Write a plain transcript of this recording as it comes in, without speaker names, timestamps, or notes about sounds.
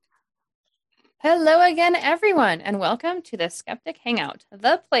Hello again, everyone, and welcome to the Skeptic Hangout,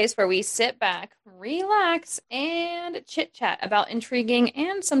 the place where we sit back, relax, and chit chat about intriguing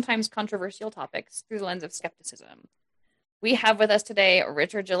and sometimes controversial topics through the lens of skepticism. We have with us today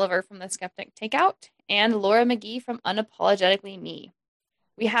Richard Gilliver from the Skeptic Takeout and Laura McGee from Unapologetically Me.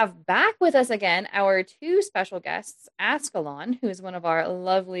 We have back with us again our two special guests, Ascalon, who is one of our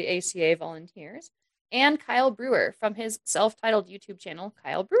lovely ACA volunteers, and Kyle Brewer from his self-titled YouTube channel,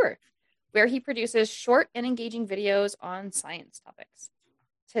 Kyle Brewer, where he produces short and engaging videos on science topics.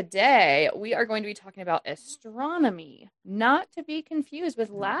 Today, we are going to be talking about astronomy, not to be confused with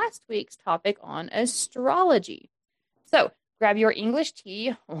last week's topic on astrology. So, grab your English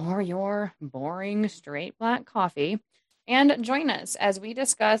tea or your boring straight black coffee and join us as we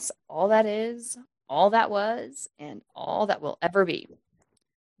discuss all that is, all that was, and all that will ever be.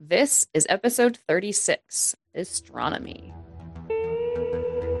 This is episode 36, Astronomy.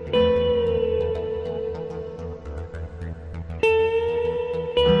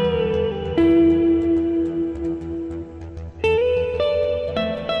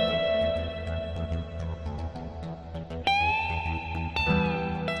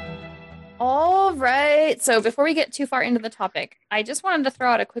 All right. So before we get too far into the topic, I just wanted to throw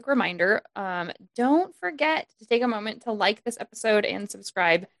out a quick reminder. Don't forget to take a moment to like this episode and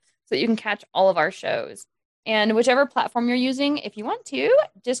subscribe so that you can catch all of our shows. And whichever platform you're using, if you want to,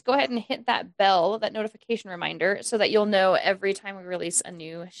 just go ahead and hit that bell, that notification reminder, so that you'll know every time we release a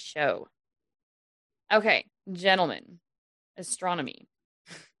new show. Okay, gentlemen, astronomy.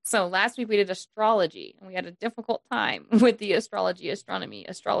 So last week we did astrology, and we had a difficult time with the astrology, astronomy,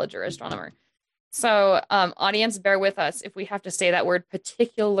 astrologer, astronomer. So, audience, bear with us if we have to say that word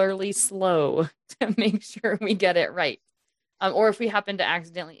particularly slow to make sure we get it right, or if we happen to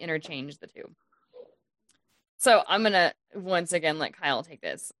accidentally interchange the two. So I'm going to once again let Kyle take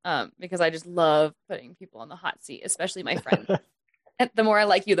this because I just love putting people on the hot seat, especially my friend. And the more I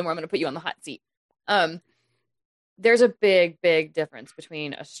like you, the more I'm going to put you on the hot seat. There's a big, big difference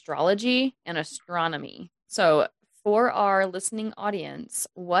between astrology and astronomy. So for our listening audience,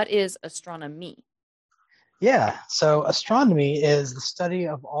 what is astronomy? Yeah, so astronomy is the study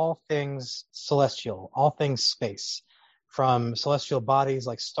of all things celestial, all things space, from celestial bodies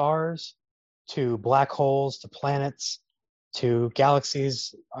like stars to black holes to planets to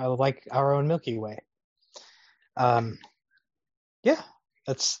galaxies like our own Milky Way. Yeah,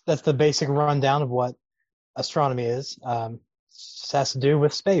 that's the basic rundown of what astronomy is. It just has to do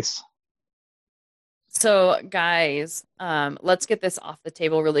with space. So, guys, let's get this off the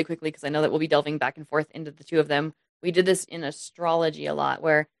table really quickly because I know that we'll be delving back and forth into the two of them. We did this in astrology a lot,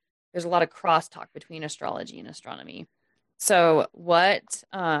 where there's a lot of crosstalk between astrology and astronomy. So, what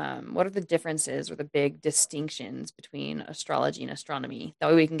are the differences or the big distinctions between astrology and astronomy? That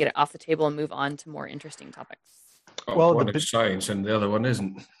way, we can get it off the table and move on to more interesting topics. Oh, Well, one is science and the other one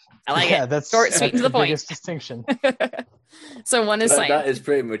isn't. I like yeah, it. that's Short, sweet, and to the the point. biggest distinction. So one is science. That is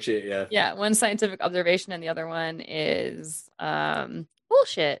pretty much it, yeah. Yeah, one scientific observation and the other one is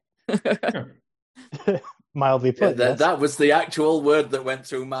bullshit. Mildly put. Yeah, Yes. that was the actual word that went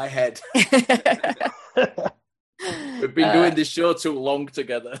through my head. We've been doing this show too long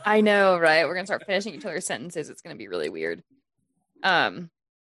together. I know, right? We're gonna start finishing each other's sentences. It's gonna be really weird.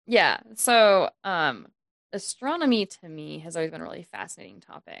 Yeah. So, astronomy to me has always been a really fascinating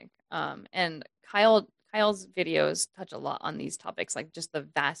topic. And Kyle's videos touch a lot on these topics, like just the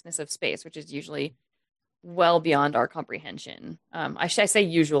vastness of space, which is usually well beyond our comprehension. I say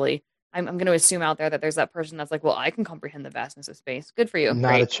usually. I'm going to assume out there that there's that person that's like, well, I can comprehend the vastness of space. Good for you. Not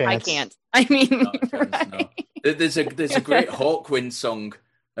Great. a chance. I can't. I mean, Chance, right? no. There's a great Hawkwind song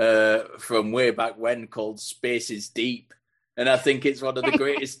from way back when called "Space is Deep," and I think it's one of the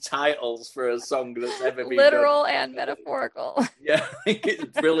greatest titles for a song that's ever been Literal done. and metaphorical. Yeah, I think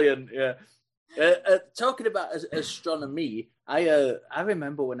it's brilliant. Yeah. Talking about astronomy, I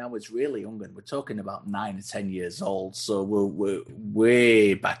remember when I was really young, and we're talking about 9 or 10 years old, so we're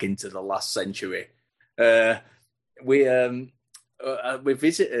way back into the last century. We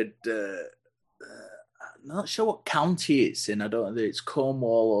visited. I'm not sure what county it's in. I don't know if it's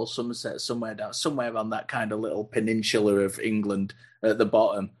Cornwall or Somerset, somewhere around that kind of little peninsula of England at the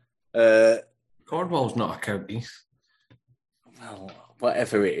bottom. Cornwall's not a county. Well,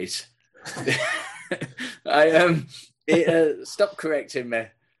 whatever it is. Stop correcting me.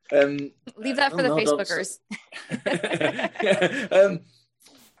 Leave that for the Facebookers.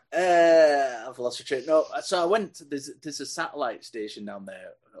 I've lost a train. No, so I went. There's a satellite station down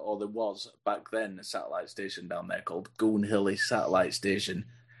there, or there was back then a satellite station down there called Goonhilly Satellite Station,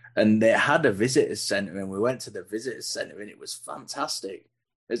 and they had a visitors centre, and we went to the visitors centre, and it was fantastic.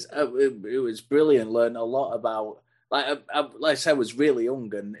 It was brilliant. Learned a lot about, like I said, I was really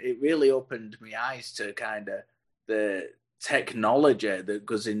young, and it really opened my eyes to kind of the technology that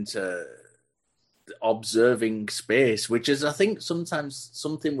goes into observing space, which is, I think, sometimes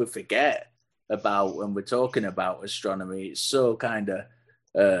something we forget about when we're talking about astronomy. It's so kind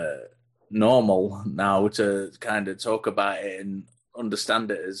of normal now to kind of talk about it and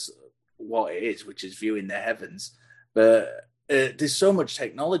understand it as what it is, which is viewing the heavens. But there's so much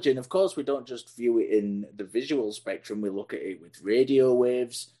technology, and of course we don't just view it in the visual spectrum. We look at it with radio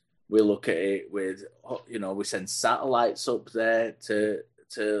waves. We look at it with, we send satellites up there to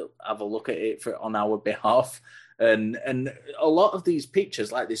have a look at it on our behalf, and a lot of these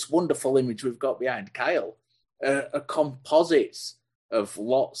pictures, like this wonderful image we've got behind Kyle, are composites of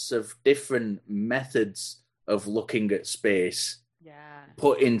lots of different methods of looking at space. Yeah.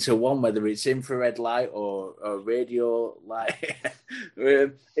 Put into one, whether it's infrared light or radio light,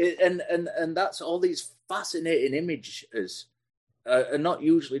 and that's all these fascinating images are not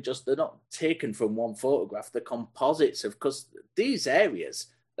usually they're not taken from one photograph. The composites of, because these areas,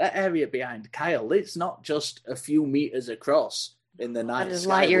 that area behind Kyle, it's not just a few meters across in the night sky.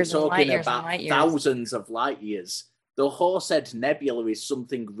 Light years. We're talking about about thousands of light years. The Horsehead Nebula is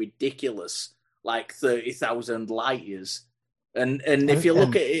something ridiculous, like 30,000 light years. And if you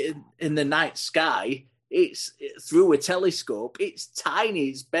look at it in the night sky, it's through a telescope, it's tiny,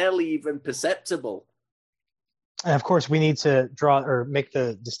 it's barely even perceptible. And of course, we need to draw or make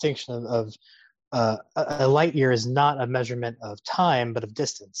the distinction of a light year is not a measurement of time, but of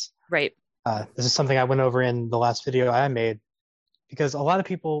distance. Right. This is something I went over in the last video I made, because a lot of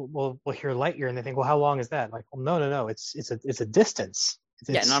people will hear light year and they think, well, how long is that? Like, well, no, it's a distance.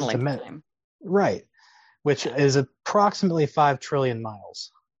 It's not a length of time. Right. Which is approximately 5 trillion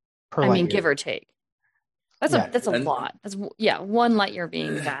miles per light year. Give or take. That's a lot. That's 1 light year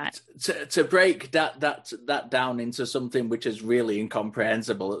being that. To break that down into something which is really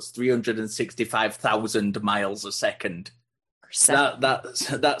incomprehensible, it's 365,000 miles a second.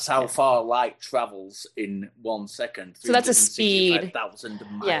 That's how far light travels in 1 second. So that's a speed.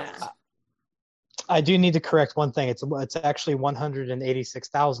 365,000 miles. Yeah. I do need to correct one thing. It's actually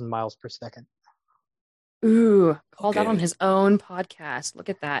 186,000 miles per second. Ooh, called out on his own podcast. Look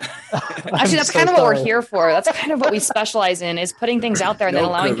at that. Actually, that's kind of what we're here for. That's kind of what we specialize in, is putting things out there and then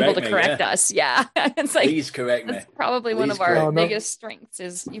allowing people to correct us. Yeah. It's like, please correct me. That's probably one of our biggest strengths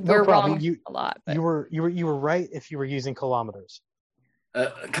is we're wrong a lot. But. You were right if you were using kilometers.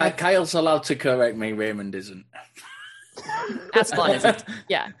 Kyle's allowed to correct me. Raymond isn't. Ascalon isn't.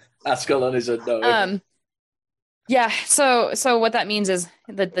 Yeah. Ascalon isn't. No. Yeah, so what that means is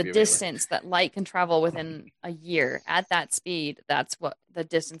the distance that light can travel within a year at that speed, that's what the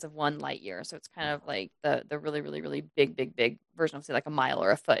distance of 1 light year. So it's kind of like the really, really, really big version of, say, like a mile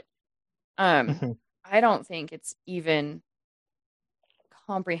or a foot. I don't think it's even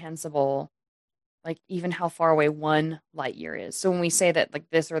comprehensible, like even how far away 1 light year is. So when we say that like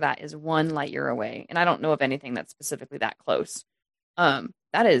this or that is 1 light year away, and I don't know of anything that's specifically that close,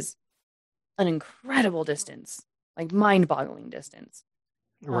 that is an incredible distance. Like mind-boggling distance.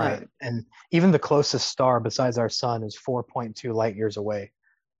 Right. And even the closest star besides our sun is 4.2 light years away.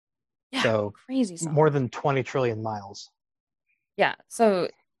 Yeah, so crazy stuff. More than 20 trillion miles. Yeah. So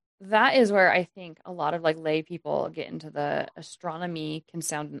that is where I think a lot of like lay people get into the astronomy can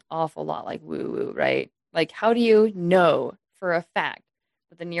sound an awful lot like woo-woo, right? Like, how do you know for a fact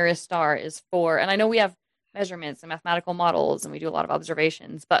that the nearest star is 4? And I know we have measurements and mathematical models and we do a lot of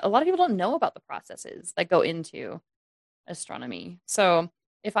observations, but a lot of people don't know about the processes that go into astronomy. So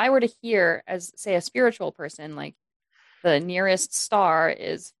if I were to hear, as say a spiritual person, like the nearest star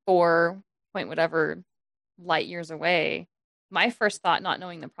is 4 point whatever light years away, my first thought, not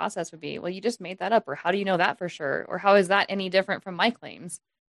knowing the process, would be, well, you just made that up, or how do you know that for sure, or how is that any different from my claims,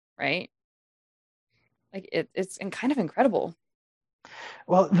 right? Like it's kind of incredible.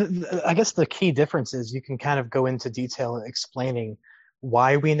 Well, I guess the key difference is you can kind of go into detail explaining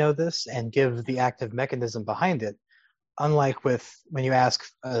why we know this and give the active mechanism behind it. Unlike with when you ask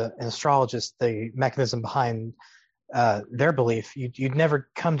an astrologist the mechanism behind their belief, you'd never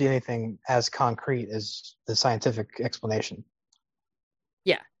come to anything as concrete as the scientific explanation.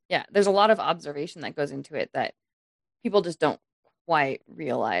 Yeah. There's a lot of observation that goes into it that people just don't quite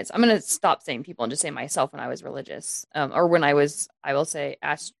realize. I'm going to stop saying people and just say myself when I was religious, or when I was, I will say,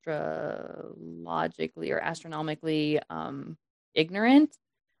 astrologically or astronomically ignorant.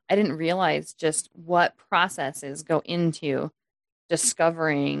 I didn't realize just what processes go into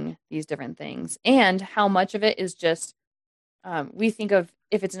discovering these different things, and how much of it is just we think of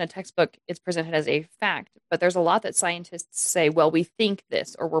if it's in a textbook, it's presented as a fact. But there's a lot that scientists say, well, we think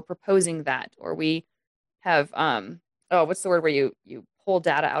this, or we're proposing that, or we have what's the word where you pull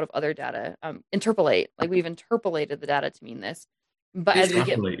data out of other data? Interpolate. Like we've interpolated the data to mean this. But as we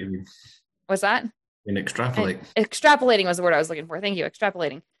get, what's that? And extrapolate. Extrapolating was the word I was looking for. Thank you.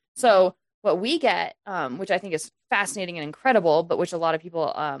 Extrapolating. So what we get, which I think is fascinating and incredible, but which a lot of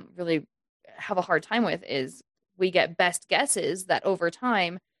people really have a hard time with, is we get best guesses that over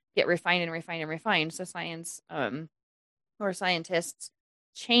time get refined and refined and refined. So science or scientists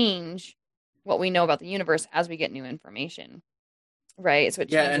change what we know about the universe as we get new information, right? So it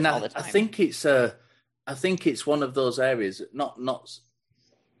changes all the time. I think it's one of those areas, not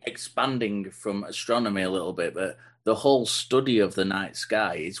expanding from astronomy a little bit, but the whole study of the night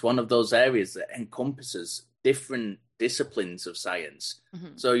sky is one of those areas that encompasses different disciplines of science.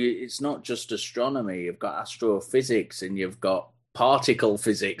 Mm-hmm. So it's not just astronomy. You've got astrophysics, and you've got particle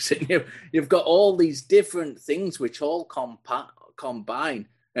physics, and you've got all these different things which all combine,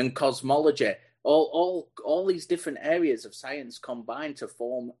 and cosmology. All these different areas of science combine to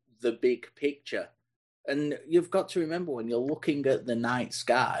form the big picture. And you've got to remember, when you're looking at the night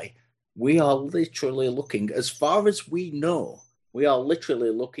sky, we are literally looking, as far as we know, we are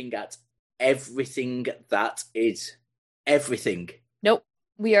literally looking at everything that is. Everything. Nope.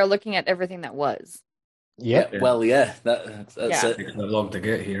 We are looking at everything that was. Yep. Yeah. Well, yeah. That's it. It's not long to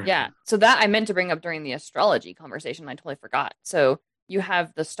get here. Yeah. So that I meant to bring up during the astrology conversation. I totally forgot. So you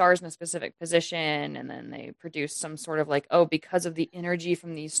have the stars in a specific position, and then they produce some sort of like, oh, because of the energy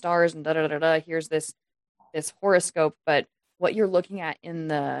from these stars and here's this horoscope. But what you're looking at in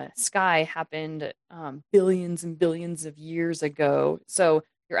the sky happened billions and billions of years ago. So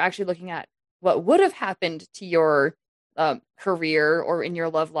you're actually looking at what would have happened to your career or in your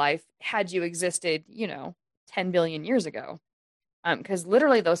love life had you existed, 10 billion years ago. Because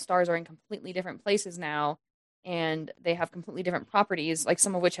literally those stars are in completely different places now, and they have completely different properties, like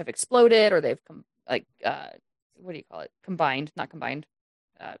some of which have exploded, or they've what do you call it?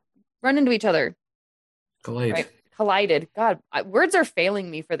 Run into each other. Collide. Right? Collided. God, words are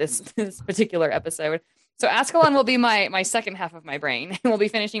failing me for this particular episode. So Ascalon will be my second half of my brain, and will be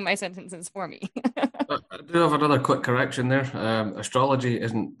finishing my sentences for me. I do have another quick correction there. Astrology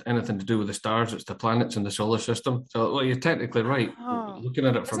isn't anything to do with the stars; it's the planets in the solar system. So, well, you're technically right. Looking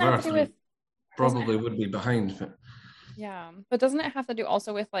at it from Earth, probably would be behind. But... Yeah, but doesn't it have to do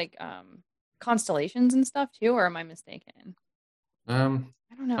also with like constellations and stuff too, or am I mistaken? I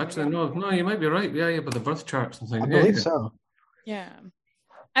don't know. Actually, no, you might be right. Yeah, but the birth charts and things. I believe so. Yeah,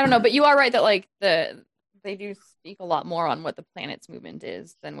 I don't know, but you are right that like they do speak a lot more on what the planet's movement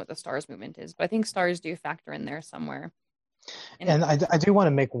is than what the stars' movement is. But I think stars do factor in there somewhere. And I do want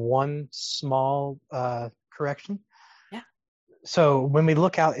to make one small correction. Yeah. So when we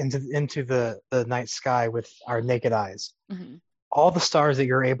look out into the night sky with our naked eyes, mm-hmm. all the stars that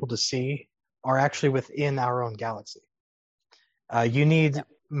you're able to see are actually within our own galaxy. You need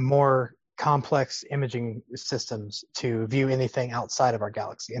more complex imaging systems to view anything outside of our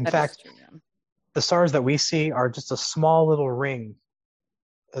galaxy. In fact, the stars that we see are just a small little ring.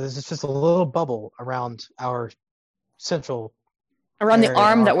 This is just a little bubble around our central around the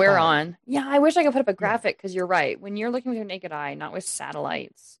arm that we're on. Yeah, I wish I could put up a graphic, because you're right. When you're looking with your naked eye, not with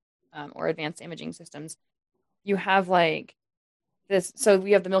satellites or advanced imaging systems, you have like this. So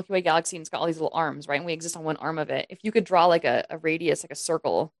we have the Milky Way galaxy, and it's got all these little arms, right? And we exist on one arm of it. If you could draw like a radius, like a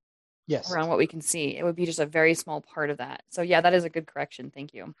circle around what we can see, it would be just a very small part of that. So yeah, that is a good correction.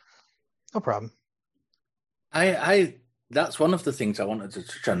 Thank you. No problem. I that's one of the things I wanted to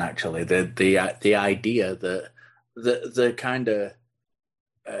touch on, actually. The idea that the kind of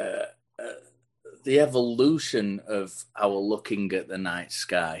the evolution of our looking at the night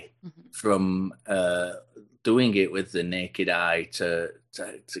sky, mm-hmm. from doing it with the naked eye to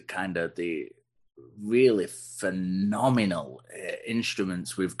kind of the really phenomenal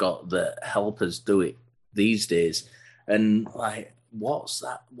instruments we've got that help us do it these days, and like what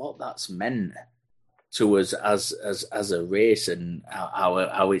that's meant to us as a race, and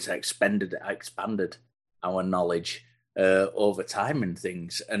how it's expanded our knowledge over time and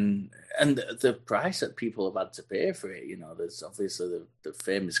things, and the price that people have had to pay for it. There's obviously the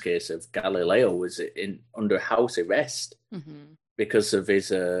famous case of Galileo was under house arrest, mm-hmm. because of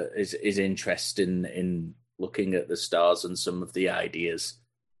his interest in looking at the stars and some of the ideas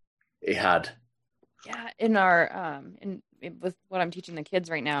he had. Yeah, in our with what I'm teaching the kids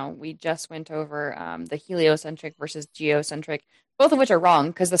right now, we just went over the heliocentric versus geocentric, both of which are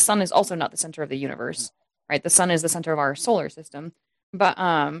wrong, because the sun is also not the center of the universe, right? The sun is the center of our solar system. But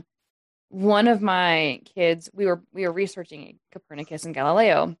one of my kids, we were researching Copernicus and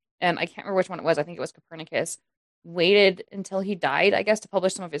Galileo, and I can't remember which one it was. I think it was Copernicus. Waited until he died, I guess, to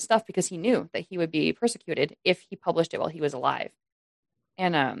publish some of his stuff because he knew that he would be persecuted if he published it while he was alive.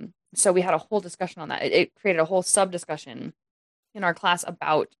 And so we had a whole discussion on that. It created a whole sub discussion in our class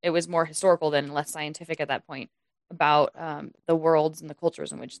about, it was more historical than less scientific at that point, about the worlds and the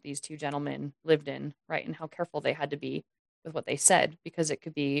cultures in which these two gentlemen lived in, right, and how careful they had to be with what they said because it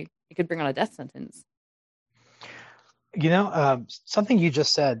could bring on a death sentence. Something you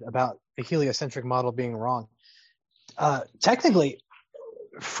just said about the heliocentric model being wrong. Technically,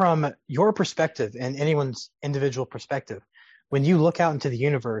 from your perspective and anyone's individual perspective, when you look out into the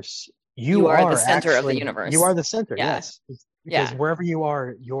universe, you are the center of the universe. You are the center, yes. Because wherever you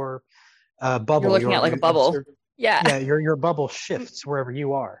are, your bubble. You're looking at like a bubble. Yeah, your bubble shifts wherever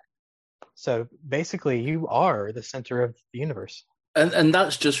you are. So basically, you are the center of the universe. And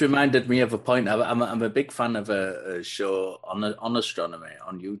that's just reminded me of a point. I'm a big fan of a show on astronomy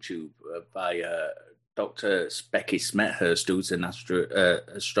on YouTube by Dr. Becky Smethurst, who's an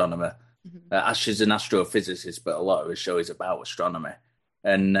astronomer. Mm-hmm. She's an astrophysicist, but a lot of her show is about astronomy.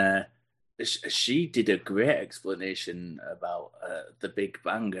 And she did a great explanation about the Big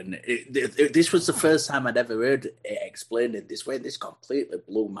Bang. And this was the first time I'd ever heard it explained in this way. This completely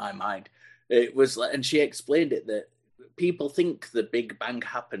blew my mind. It was and she explained it that people think the Big Bang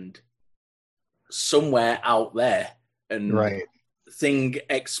happened somewhere out there and thing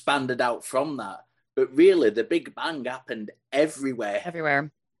expanded out from that. But really, the Big Bang happened everywhere.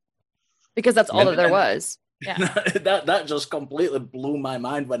 Everywhere. Because that's all that there was. Yeah. that just completely blew my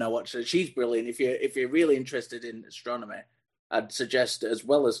mind when I watched her. She's brilliant. If you're really interested in astronomy, I'd suggest, as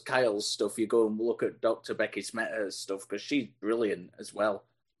well as Kyle's stuff, you go and look at Dr. Becky Smethurst's stuff because she's brilliant as well.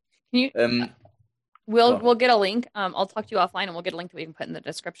 We'll get a link. I'll talk to you offline, and we'll get a link that we can put in the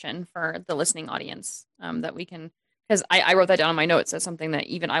description for the listening audience. That we can, because I wrote that down in my notes as something that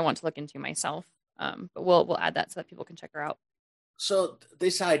even I want to look into myself. But we'll add that so that people can check her out. So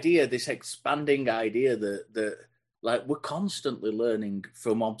this expanding idea that like we're constantly learning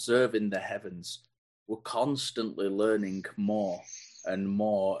from observing the heavens. We're constantly learning more and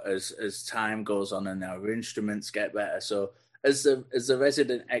more as time goes on and our instruments get better. So as the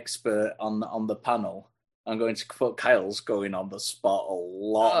resident expert on the panel, I'm going to put Kyle's going on the spot a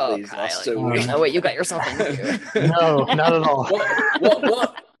lot these last 2 weeks. I know what you got yourself into. No, not at all.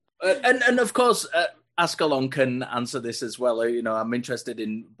 What? And of course, Ascalon can answer this as well. I'm interested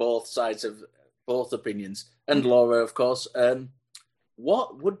in both sides of both opinions, and Laura, of course.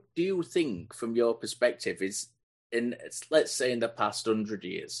 What do you think, from your perspective, is let's say in the past 100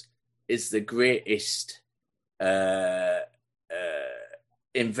 years, is the greatest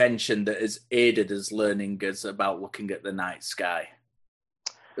invention that has aided us learning us about looking at the night sky?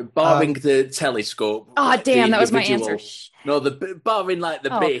 Barring the telescope. Oh, damn, that was my answer. No, barring like the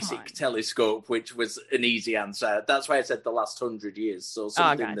basic telescope, which was an easy answer. That's why I said the last 100 years. So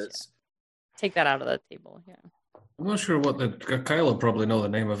something that's... Take that out of the table, yeah. I'm not sure what Kyle will probably know the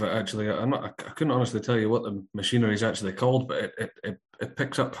name of it, actually. I couldn't honestly tell you what the machinery is actually called, but it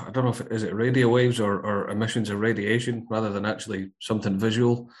picks up, I don't know is it radio waves or emissions of radiation rather than actually something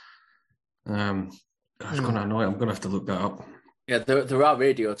visual. It's going to annoy. I'm going to have to look that up. Yeah, there are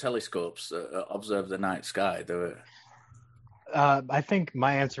radio telescopes that observe the night sky. I think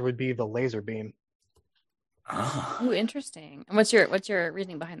my answer would be the laser beam. Oh, interesting. And what's your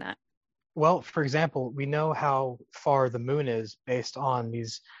reasoning behind that? Well, for example, we know how far the moon is based on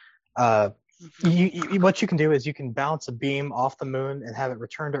these. What you can do is you can bounce a beam off the moon and have it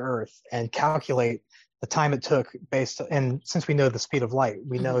return to Earth and calculate the time it took and since we know the speed of light,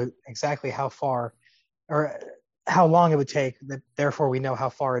 we know exactly how far or how long it would take. Therefore, we know how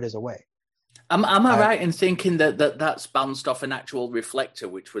far it is away. Am I right in thinking that's bounced off an actual reflector,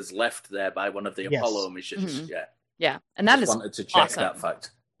 which was left there by one of the Apollo missions? Mm-hmm. Yeah, and that just wanted to check awesome. That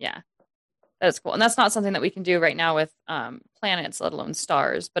fact. Yeah, that is cool, and that's not something that we can do right now with planets, let alone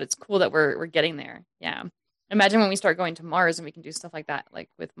stars. But it's cool that we're getting there. Yeah, imagine when we start going to Mars and we can do stuff like that, like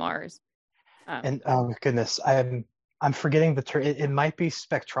with Mars. And oh goodness, I'm forgetting the term. It might be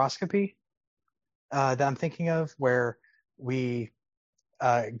spectroscopy. That I'm thinking of, where we're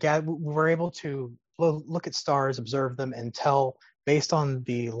able to look at stars, observe them, and tell based on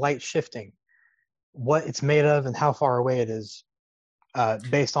the light shifting what it's made of and how far away it is,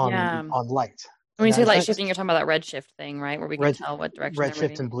 based on light. When you say light shifting, you're talking about that redshift thing, right? Where we can tell what direction.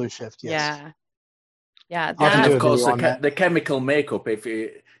 Redshift and blue shift. Yes. Yeah. And of course, the chemical makeup. If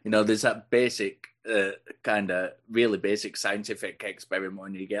there's that basic. Kind of really basic scientific experiment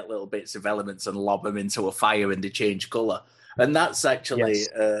when you get little bits of elements and lob them into a fire and they change color, and that's actually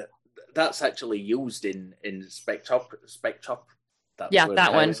that's actually used in spectrop.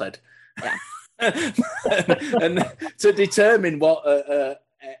 That one. Said. Yeah. And to determine what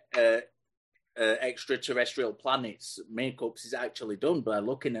extraterrestrial planets makeups is actually done by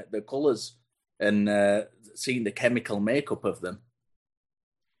looking at the colors and seeing the chemical makeup of them.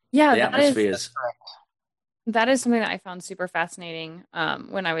 Yeah, the atmospheres. That is something that I found super fascinating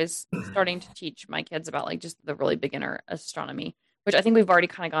when I was starting to teach my kids about like just the really beginner astronomy, which I think we've already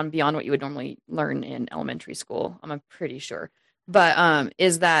kind of gone beyond what you would normally learn in elementary school. I'm pretty sure. But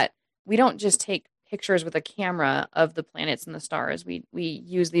is that we don't just take pictures with a camera of the planets and the stars. We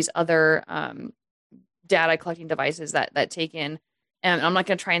use these other data collecting devices that take in, and I'm not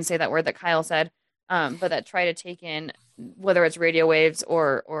going to try and say that word that Kyle said, but that try to take in whether it's radio waves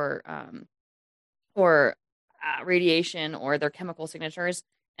or radiation or their chemical signatures,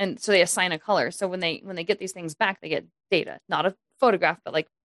 and so they assign a color. So when they get these things back, they get data, not a photograph, but like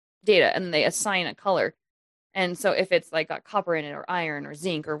data, and they assign a color. And so if it's like got copper in it or iron or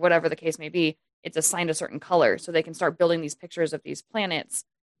zinc or whatever the case may be, it's assigned a certain color, so they can start building these pictures of these planets,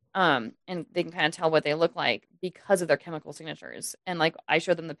 and they can kind of tell what they look like because of their chemical signatures. And like I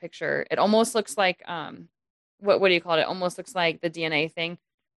showed them the picture, it almost looks like what do you call it? It almost looks like the DNA thing,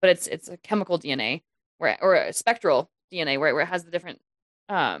 but it's a chemical DNA or a spectral DNA where it has the different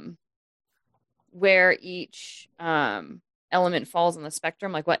where each element falls on the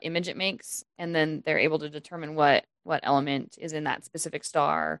spectrum, like what image it makes, and then they're able to determine what element is in that specific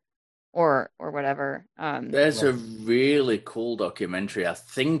star or whatever. There's a really cool documentary. I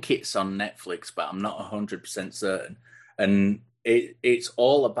think it's on Netflix, but I'm not 100% certain. And it's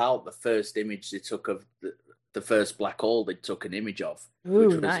all about the first image they took of the first black hole they took an image of. Ooh, which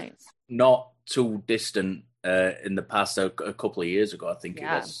was nice. Not too distant in the past, a couple of years ago, I think it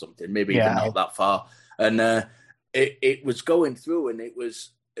was something, maybe even not that far. And it was going through, and it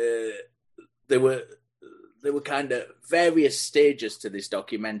was there were kind of various stages to this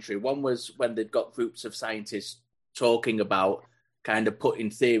documentary. One was when they'd got groups of scientists talking about kind of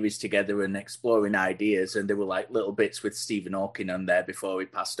putting theories together and exploring ideas, and there were like little bits with Stephen Hawking on there before he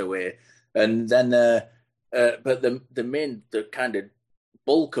passed away. And then but the kind of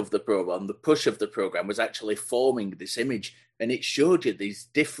bulk of the program, the push of the program, was actually forming this image, and it showed you these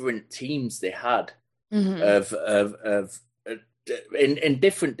different teams they had in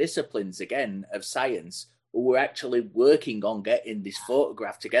different disciplines, again, of science, who were actually working on getting this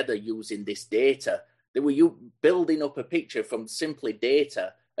photograph together using this data. They were building up a picture from simply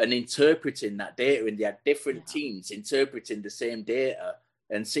data and interpreting that data, and they had different teams interpreting the same data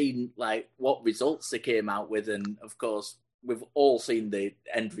and seeing like what results they came out with. And of course, we've all seen the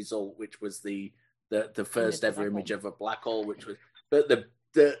end result, which was the first ever image of a black hole, which was, but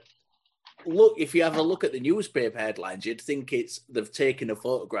the look, if you have a look at the newspaper headlines, you'd think they've taken a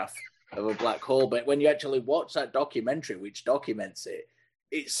photograph of a black hole, but when you actually watch that documentary, which documents it,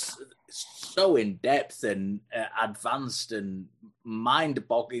 it's so in depth and advanced and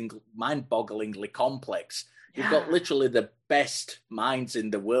mind-bogglingly complex. You've got literally the best minds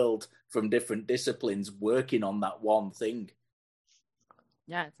in the world from different disciplines working on that one thing.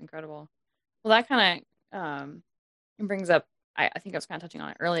 Yeah, it's incredible. Well, that kind of brings up, I think I was kind of touching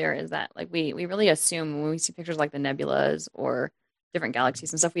on it earlier, is that like we really assume when we see pictures like the nebulas or different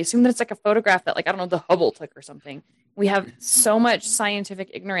galaxies and stuff, we assume that it's like a photograph that, like, I don't know, the Hubble took or something. We have so much scientific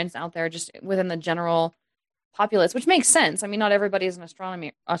ignorance out there just within the general populace, which makes sense. I mean, not everybody is an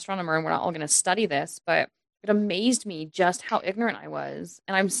astronomer, and we're not all going to study this, but it amazed me just how ignorant I was.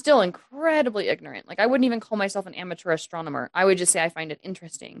 And I'm still incredibly ignorant. Like, I wouldn't even call myself an amateur astronomer. I would just say I find it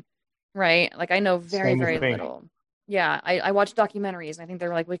interesting, right? Like, I know very, very little. Yeah, I watch documentaries, and I think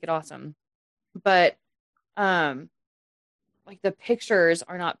they're, like, wicked awesome. But, like, the pictures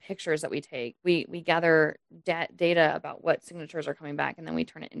are not pictures that we take. We gather data about what signatures are coming back, and then we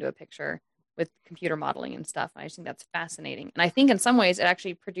turn it into a picture with computer modeling and stuff. And I just think that's fascinating. And I think in some ways it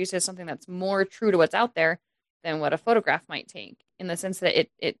actually produces something that's more true to what's out there than what a photograph might take, in the sense that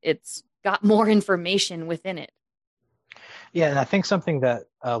it's got more information within it. Yeah, and I think something that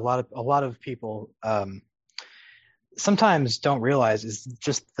a lot of people sometimes don't realize is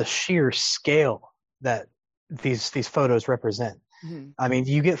just the sheer scale that these photos represent. Mm-hmm. I mean,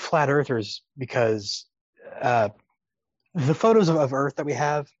 you get flat earthers because the photos of Earth that we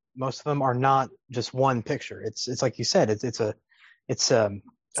have, most of them are not just one picture. It's like you said, it's a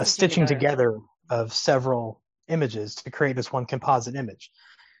stitching together of several images to create this one composite image.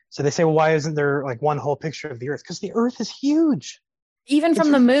 So they say, well, why isn't there like one whole picture of the Earth? Because the Earth is huge. Even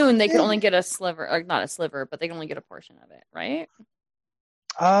from the moon, they could only get a sliver, or not a sliver, but they can only get a portion of it, right?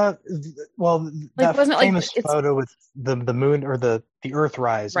 Well, like, that famous like photo with the moon or the Earth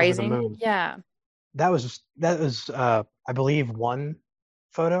rise rising over the moon. Yeah, that was I believe one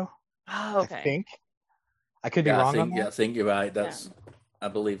photo. Oh, okay. I think I could be wrong on that. Yeah, I think you're right. I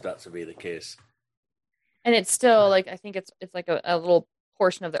believe that to be the case. And it's still like, I think it's like a little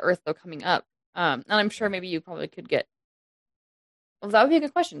portion of the Earth though coming up. And I'm sure maybe you probably could get. Well, that would be a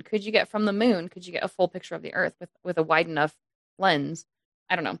good question. Could you get from the moon? Could you get a full picture of the Earth with a wide enough lens?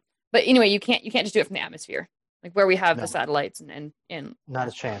 I don't know. But anyway, you can't just do it from the atmosphere, like where we have the satellites and not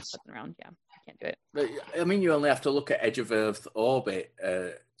a chance around. Yeah, you can't do it. But I mean, you only have to look at edge of Earth orbit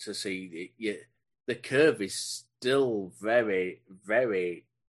to see the curve is still very, very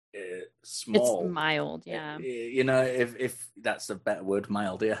small. It's mild, yeah. You know, if that's a better word,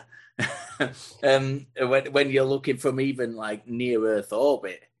 mild, yeah. When you're looking from even like near Earth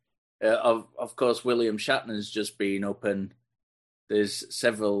orbit, of course, William Shatner's just been up, and there's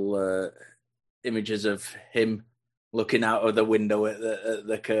several images of him looking out of the window at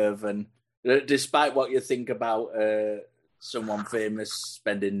the curve. And despite what you think about someone famous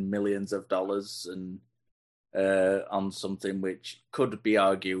spending millions of dollars and on something which could be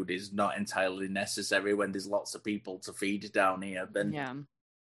argued is not entirely necessary when there's lots of people to feed down here, then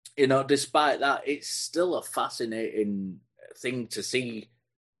you know, despite that, it's still a fascinating thing to see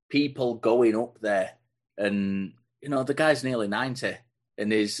people going up there. And you know, the guy's nearly 90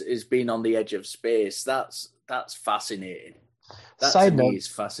 and is been on the edge of space. That's fascinating. That to me is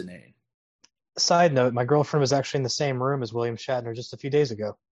fascinating. Side note: my girlfriend was actually in the same room as William Shatner just a few days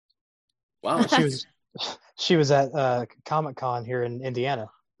ago. Wow, she was at Comic-Con here in Indiana.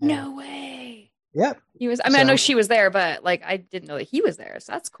 No way. Yep. He was. I mean, I know she was there, but like I didn't know that he was there.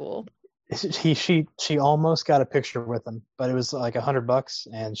 So that's cool. She almost got a picture with him, but it was like $100,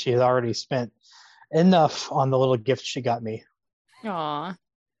 and she had already spent enough on the little gift she got me. Aw.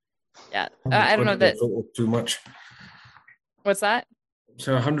 Yeah, I don't know that too much. What's that?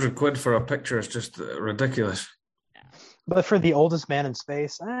 So £100 for a picture is just ridiculous. Yeah. But for the oldest man in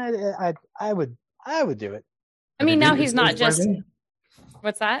space, I would do it. I mean, now he's not just.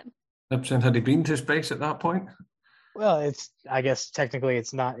 What's that? Had he been to space at that point? Well, I guess technically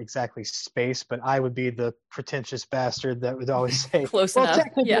it's not exactly space, but I would be the pretentious bastard that would always say, close enough.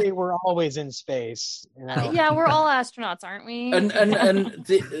 Technically we're always in space. You know? Yeah, we're all astronauts, aren't we? And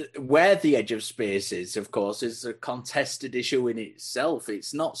where the edge of space is, of course, is a contested issue in itself.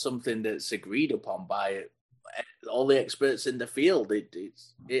 It's not something that's agreed upon by all the experts in the field.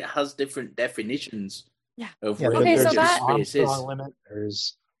 It has different definitions. Yeah. Of where the edge of space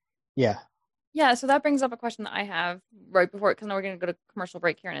is. Yeah, so that brings up a question that I have right before, because now we're going to go to commercial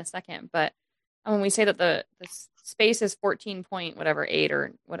break here in a second. But when we say that the space is 14.8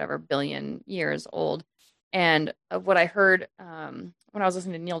 or whatever billion years old, and what I heard when I was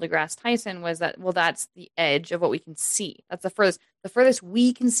listening to Neil deGrasse Tyson was that, well, that's the edge of what we can see. That's the furthest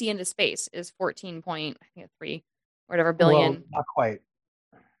we can see into space is 14.3 or whatever billion. Well, not quite.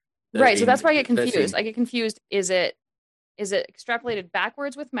 Right, so that's where I get confused. 13. I get confused. Is it extrapolated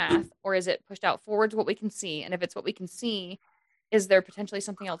backwards with math, or is it pushed out forwards what we can see? And if it's what we can see, is there potentially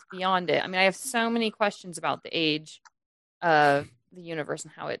something else beyond it? I mean, I have so many questions about the age of the universe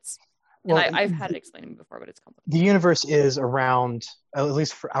and how it's. And I've had it explained to me before, but it's complicated. The universe is around, at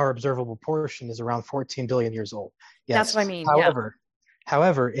least for our observable portion, is around 14 billion years old. Yes. That's what I mean.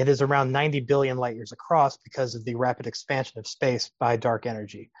 However, it is around 90 billion light years across because of the rapid expansion of space by dark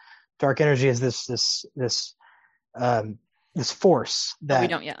energy. Dark energy is this force that we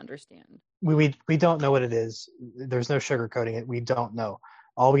don't yet understand. We don't know what it is. There's no sugarcoating it. We don't know.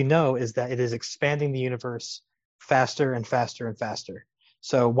 All we know is that it is expanding the universe faster and faster and faster.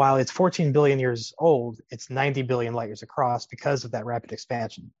 So while it's 14 billion years old, it's 90 billion light years across because of that rapid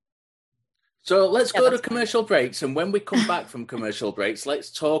expansion. So let's go to commercial breaks. And when we come back from commercial breaks,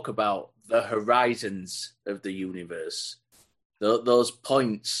 let's talk about the horizons of the universe, those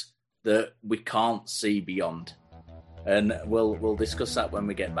points that we can't see beyond. And we'll discuss that when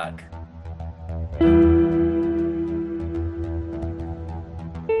we get back.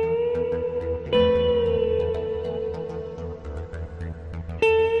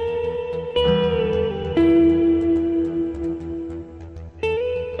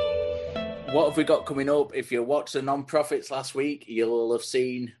 What have we got coming up? If you watched the non-profits last week, you'll have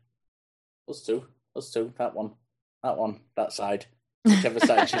seen us two, that one, that side, whichever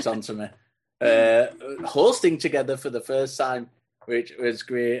side she's on to me. Hosting together for the first time, which was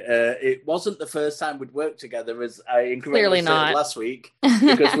great. It wasn't the first time we'd worked together, as I incorrectly said last week,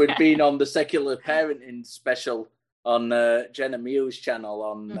 because we'd been on the Secular Parenting special on Jenna Mew's channel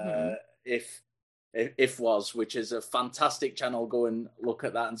on if If Was, which is a fantastic channel. Go and look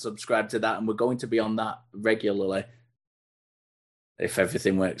at that and subscribe to that. And we're going to be on that regularly if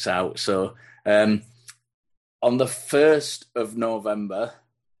everything works out. So on the 1st of November,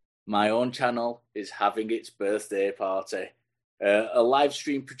 my own channel is having its birthday party. A live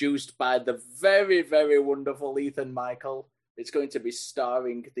stream produced by the very, very wonderful Ethan Michael. It's going to be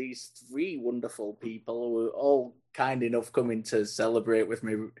starring these 3 wonderful people who are all kind enough coming to celebrate with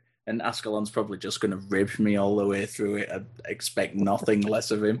me. And Ascalon's probably just going to rib me all the way through it. I expect nothing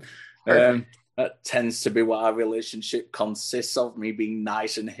less of him. That tends to be what our relationship consists of, me being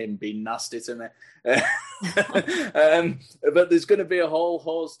nice and him being nasty to me. But there's going to be a whole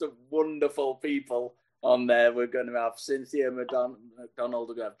host of wonderful people on there. We're going to have Cynthia McDonald, we're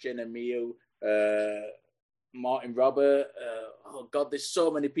going to have Jenna Mew, Martin Robert. Oh God, there's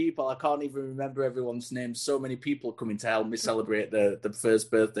so many people. I can't even remember everyone's name. So many people coming to help me celebrate the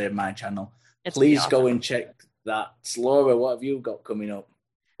first birthday of my channel. Please awesome. Go and check that. Laura, what have you got coming up?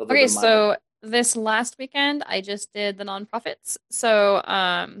 Okay, so this last weekend I just did the nonprofits. So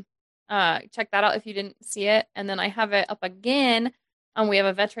check that out if you didn't see it. And then I have it up again. We have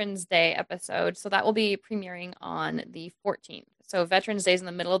a Veterans Day episode. So that will be premiering on the 14th. So Veterans Day is in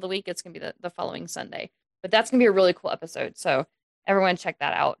the middle of the week. It's going to be the following Sunday. But that's going to be a really cool episode. So everyone check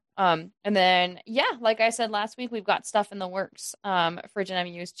that out. And then, like I said last week, we've got stuff in the works for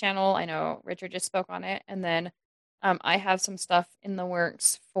GenMU's channel. I know Richard just spoke on it. And then I have some stuff in the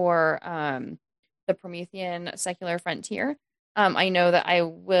works for the Promethean Secular Frontier. I know that I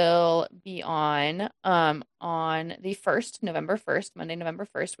will be on the 1st, November 1st, Monday, November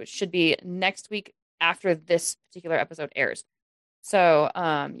 1st, which should be next week after this particular episode airs. So,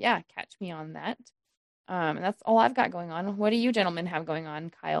 catch me on that. And that's all I've got going on. What do you gentlemen have going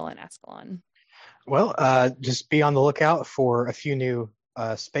on, Kyle and Ascalon? Well, just be on the lookout for a few new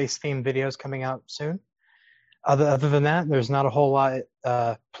space-themed videos coming out soon. Other than that, there's not a whole lot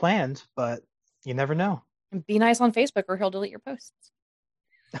planned, but you never know. And be nice on Facebook or he'll delete your posts.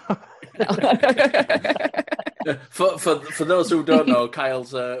 For those who don't know,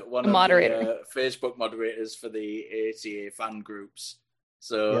 Kyle's one of moderator. The Facebook moderators for the ACA fan groups.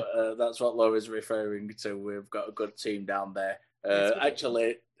 So that's what Laura's referring to. We've got a good team down there.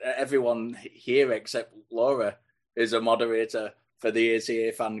 Actually, everyone here except Laura is a moderator for the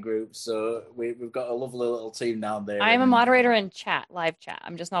ACA fan group. So we've got a lovely little team down there. I'm a moderator in chat, live chat.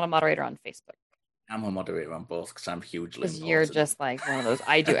 I'm just not a moderator on Facebook. I'm a moderator on both because I'm hugely important. You're just like one of those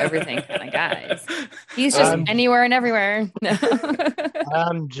I do everything kind of guys. He's just anywhere and everywhere. No.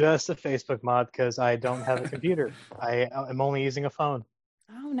 I'm just a Facebook mod because I don't have a computer. I'm only using a phone.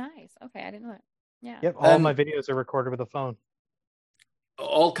 Oh, nice. Okay, I didn't know that. Yeah. Yep, all my videos are recorded with a phone.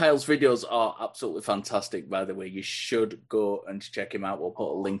 All Kyle's videos are absolutely fantastic, by the way. You should go and check him out. We'll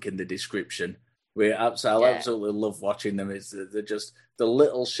put a link in the description. I absolutely love watching them. They're just the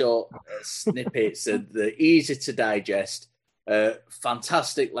little short snippets. They're easy to digest.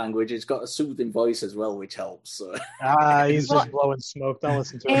 Fantastic language. It's got a soothing voice as well, which helps. So. He's just blowing smoke. Don't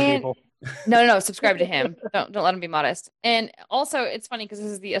listen to him, people. No. Subscribe to him. Don't let him be modest. And also, it's funny because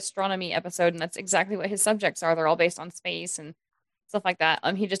this is the astronomy episode, and that's exactly what his subjects are. They're all based on space and stuff like that.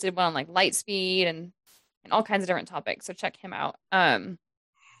 He just did one on like light speed and all kinds of different topics. So check him out.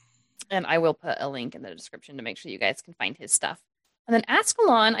 And I will put a link in the description to make sure you guys can find his stuff. And then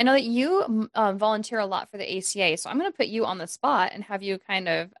Ascalon, I know that you volunteer a lot for the ACA, so I'm going to put you on the spot and have you kind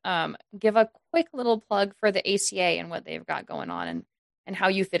of give a quick little plug for the ACA and what they've got going on and how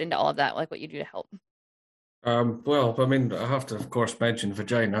you fit into all of that, like what you do to help. Well, I mean, I have to, of course, mention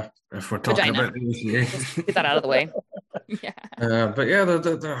vagina if we're talking about the ACA. Just get that out of the way. Yeah. But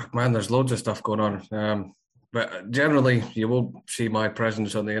yeah, man, there's loads of stuff going on. But generally, you won't see my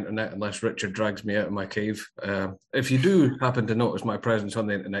presence on the internet unless Richard drags me out of my cave. If you do happen to notice my presence on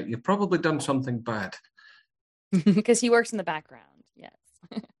the internet, you've probably done something bad. Because he works in the background, yes.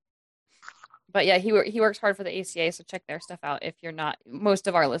 But yeah, he works hard for the ACA, so check their stuff out if you're not. Most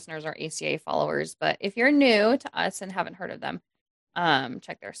of our listeners are ACA followers, but if you're new to us and haven't heard of them,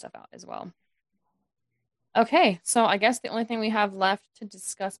 check their stuff out as well. Okay, so I guess the only thing we have left to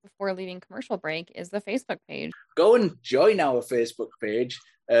discuss before leaving commercial break is the Facebook page. Go and join our Facebook page,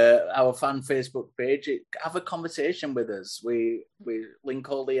 our fan Facebook page. Have a conversation with us. We link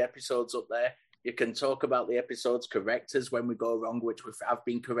all the episodes up there. You can talk about the episodes, correct us when we go wrong, which we have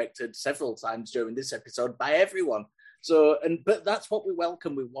been corrected several times during this episode by everyone. But that's what we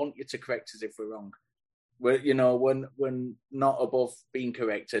welcome. We want you to correct us if we're wrong. We're not above being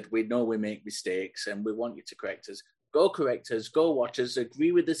corrected. We know we make mistakes and we want you to correct us. Go correct us, go watch us,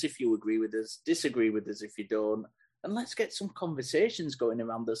 agree with us if you agree with us, disagree with us if you don't. and let's get some conversations going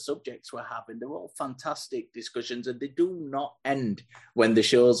around the subjects we're having. They're all fantastic discussions, and they do not end when the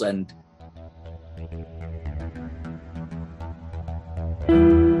shows end.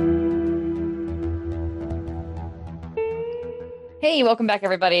 Hey, welcome back,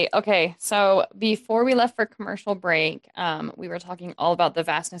 everybody. Okay, so before we left for commercial break, we were talking all about the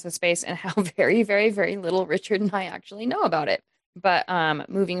vastness of space and how very, very, very little Richard and I actually know about it. But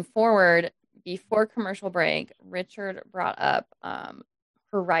moving forward, before commercial break, Richard brought up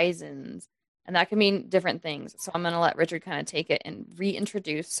horizons, and that can mean different things. So I'm going to let Richard kind of take it and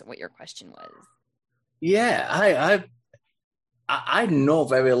reintroduce what your question was. Yeah, I know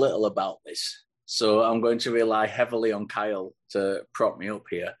very little about this, so I'm going to rely heavily on Kyle to prop me up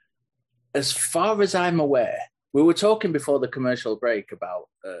here. As far as I'm aware, we were talking before the commercial break about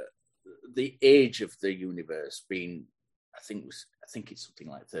the age of the universe being, I think it's something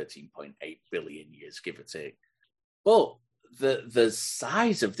like 13.8 billion years, give or take. But the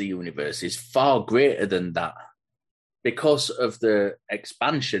size of the universe is far greater than that because of the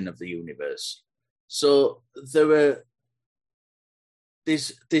expansion of the universe. So there's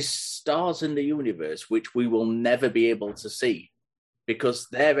stars in the universe which we will never be able to see because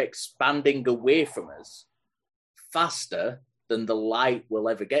they're expanding away from us faster than the light will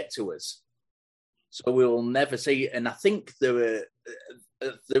ever get to us. So we will never see. And I think they're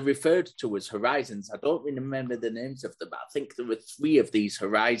referred to as horizons. I don't remember the names of them, but I think there were 3 of these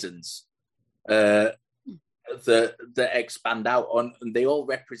horizons that expand out on, and they all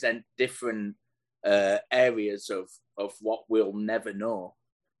represent different areas of what we'll never know.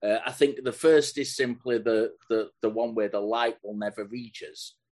 I think the first is simply the one where the light will never reach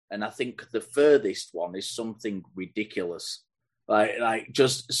us, and I think the furthest one is something ridiculous, like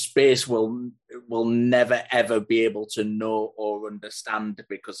just space will never ever be able to know or understand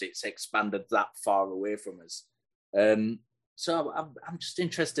because it's expanded that far away from us. So I'm just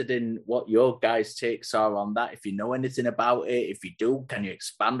interested in what your guys' takes are on that. If you know anything about it, if you do, can you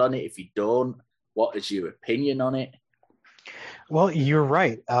expand on it? If you don't, what is your opinion on it? Well, you're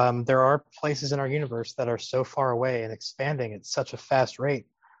right. There are places in our universe that are so far away and expanding at such a fast rate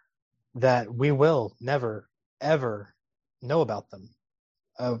that we will never, ever know about them.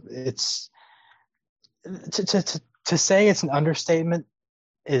 It's to say it's an understatement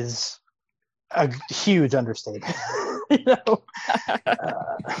is a huge understatement.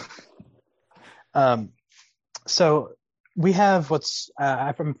 So we have what's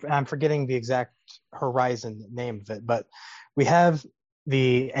I'm forgetting the exact horizon name of it, but we have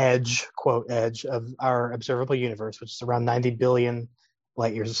the edge, quote, edge of our observable universe, which is around 90 billion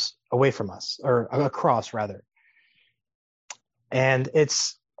light years away from us, or across rather. And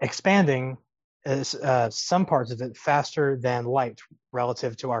it's expanding some parts of it faster than light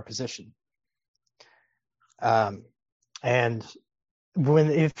relative to our position. And if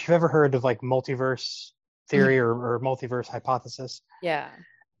you've ever heard of like multiverse theory or multiverse hypothesis,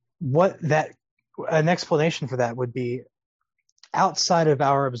 an explanation for that would be outside of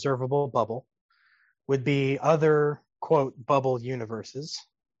our observable bubble would be other, quote, bubble universes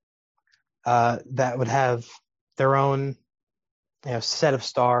that would have their own set of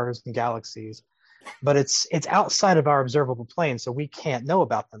stars and galaxies, but it's outside of our observable plane, so we can't know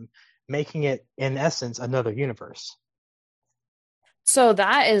about them, making it in essence another universe. So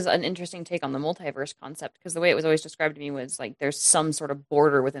that is an interesting take on the multiverse concept, because the way it was always described to me was like there's some sort of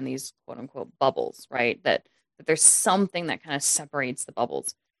border within these quote unquote bubbles, right? That there's something that kind of separates the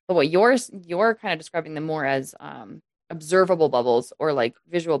bubbles. But what you're kind of describing them more as observable bubbles or like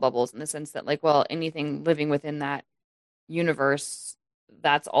visual bubbles, in the sense that like, well, anything living within that universe,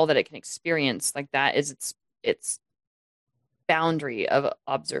 that's all that it can experience. Like that is its boundary of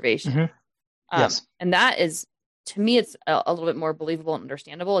observation. Mm-hmm. Yes. And that is, to me, it's a little bit more believable and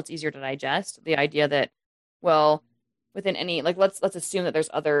understandable. It's easier to digest the idea that, well, within any, like, let's assume that there's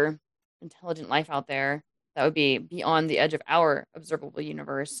other intelligent life out there that would be beyond the edge of our observable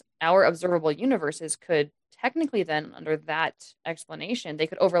universe. Our observable universes could technically then, under that explanation, they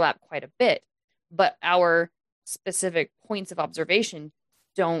could overlap quite a bit, but our specific points of observation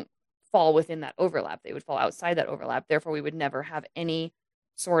don't fall within that overlap. They would fall outside that overlap. Therefore, we would never have any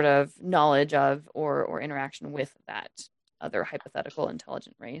sort of knowledge of or interaction with that other hypothetical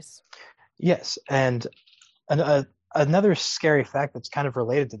intelligent race. Yes, and another scary fact that's kind of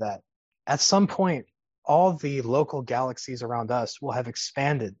related to that, at some point, all the local galaxies around us will have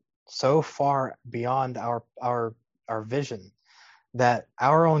expanded so far beyond our vision that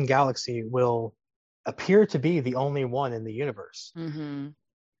our own galaxy will appear to be the only one in the universe. Mm-hmm.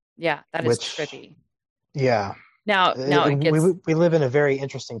 Yeah, that is trippy. Yeah. Now we live in a very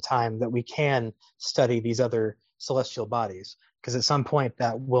interesting time that we can study these other celestial bodies, because at some point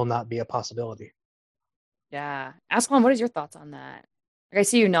that will not be a possibility. Yeah. Ascalon, what is your thoughts on that? Like, I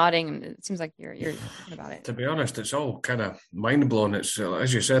see you nodding, and it seems like you're thinking about it. To be honest, it's all kind of mind blowing. It's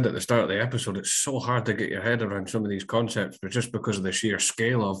as you said at the start of the episode, it's so hard to get your head around some of these concepts, but just because of the sheer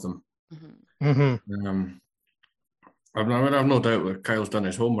scale of them. I've no doubt that Kyle's done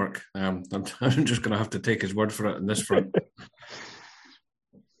his homework. I'm just going to have to take his word for it in this front.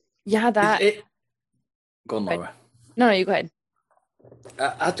 Yeah, Go on, Laura. No, you go ahead.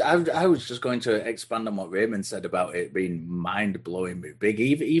 I was just going to expand on what Raymond said about it being mind-blowing big.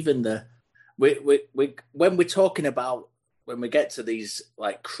 Even when we're talking about, when we get to these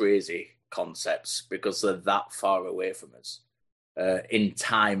like crazy concepts, because they're that far away from us in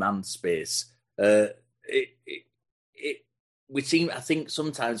time and space, I think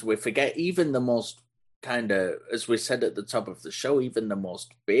sometimes we forget even the most kind of, as we said at the top of the show, even the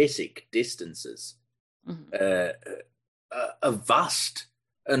most basic distances are vast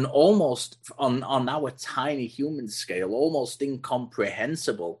and almost on our tiny human scale, almost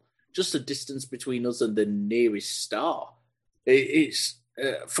incomprehensible. Just the distance between us and the nearest star. It's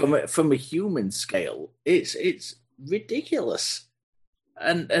from a human scale, it's ridiculous,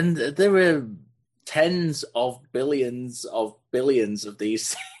 and there are tens of billions of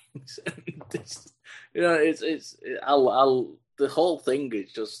these things. The whole thing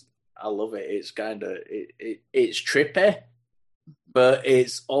is just, I love it. It's kind of it's trippy, but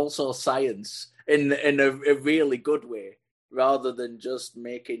it's also science in a really good way, rather than just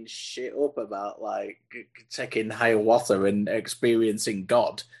making shit up about like taking ayahuasca and experiencing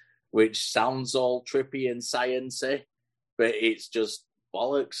God, which sounds all trippy and sciencey, but it's just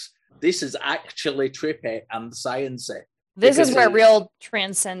bollocks. This is actually trippy and sciencey. This is where real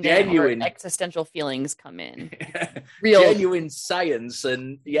transcendent or existential feelings come in. Real genuine science,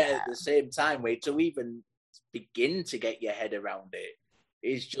 and at the same time, to even begin to get your head around it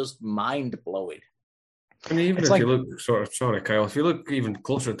is just mind-blowing. I mean, even if you look, sorry, Kyle, if you look even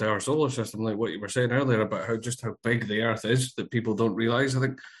closer to our solar system, like what you were saying earlier about how big the Earth is, that people don't realize, I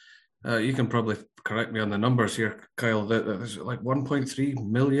think you can probably correct me on the numbers here, Kyle, that there's like 1.3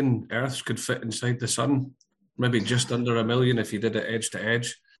 million Earths could fit inside the sun. Maybe just under 1 million if you did it edge to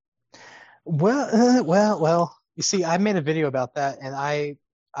edge. Well. You see, I made a video about that, and I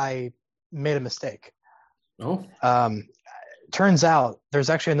made a mistake. Oh. Turns out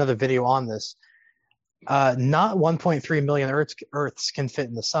there's actually another video on this. Not 1.3 million Earths can fit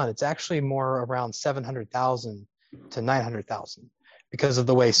in the sun. It's actually more around 700,000 to 900,000 because of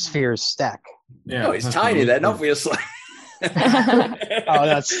the way spheres stack. Yeah, it's tiny then, obviously.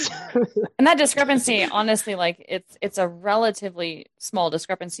 That's and that discrepancy, honestly, like it's a relatively small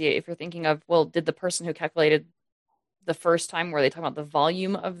discrepancy if you're thinking of, well, did the person who calculated the first time, where they talk about the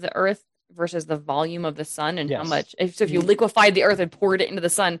volume of the Earth versus the volume of the sun, and how much, if you liquefied the Earth and poured it into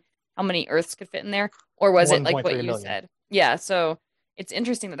the sun, how many Earths could fit in there? Or was it like what you said? Yeah, so it's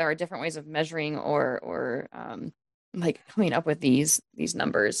interesting that there are different ways of measuring or like coming up with these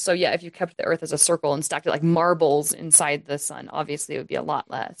numbers. So yeah, if you kept the Earth as a circle and stacked it like marbles inside the sun, obviously it would be a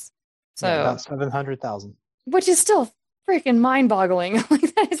lot less. So about 700,000, which is still freaking mind-boggling.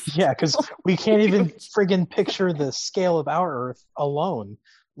 Yeah, because we can't even friggin' picture the scale of our Earth alone,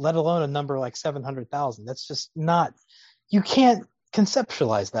 let alone a number like 700,000. That's just not. You can't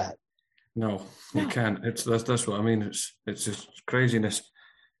conceptualize that. No, you can't. That's what I mean. It's just craziness.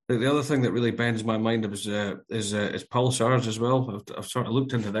 The other thing that really bends my mind is pulsars as well. I've sort of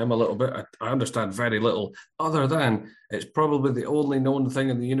looked into them a little bit. I understand very little, other than it's probably the only known thing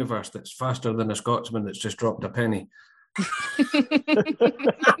in the universe that's faster than a Scotsman that's just dropped a penny.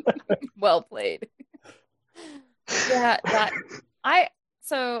 Well played. Yeah,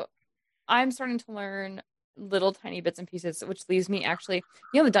 so I'm starting to learn little tiny bits and pieces, which leaves me actually,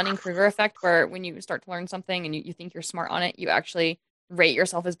 the Dunning-Kruger effect, where when you start to learn something and you think you're smart on it, you actually rate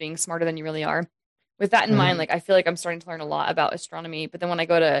yourself as being smarter than you really are. With that in mind, like I feel like I'm starting to learn a lot about astronomy, but then when I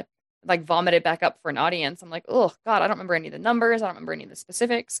go to like vomit it back up for an audience, I'm like, oh God, I don't remember any of the numbers, I don't remember any of the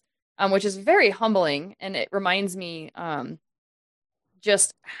specifics, which is very humbling, and it reminds me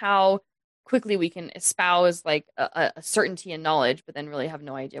just how quickly we can espouse like a certainty in knowledge, but then really have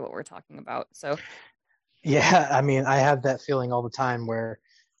no idea what we're talking about. So yeah, I mean, I have that feeling all the time where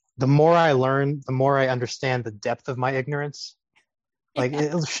the more I learn, the more I understand the depth of my ignorance. Like,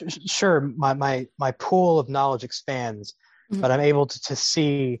 sure, my pool of knowledge expands, but I'm able to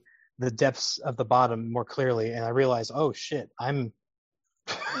see the depths of the bottom more clearly, and I realize, oh shit, I'm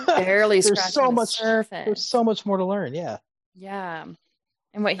barely scratching the surface. There's so much more to learn. Yeah.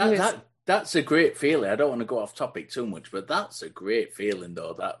 And what that's a great feeling. I don't want to go off topic too much, but that's a great feeling,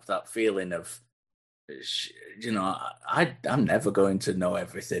 though. That feeling of You know, I'm never going to know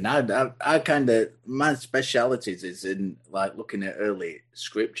everything. I kind of, my specialities is in like looking at early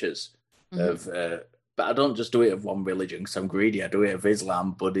scriptures of, but I don't just do it of one religion because I'm greedy. I do it of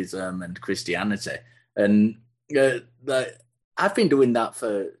Islam, Buddhism, and Christianity, and like I've been doing that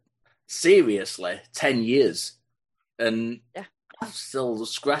for seriously 10 years, and I'm still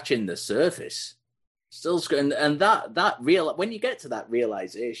scratching the surface. Still scratching, and that real when you get to that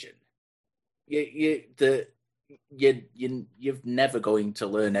realization, you're never going to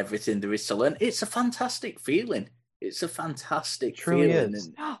learn everything there is to learn. It's a fantastic feeling. It's a fantastic feeling.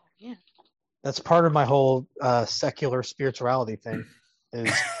 Is. Oh, yeah. That's part of my whole secular spirituality thing.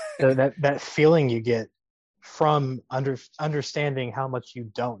 Is that feeling you get from understanding how much you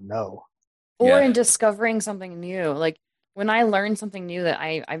don't know, or in discovering something new. Like when I learn something new that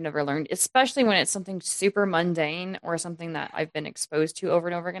I've never learned, especially when it's something super mundane or something that I've been exposed to over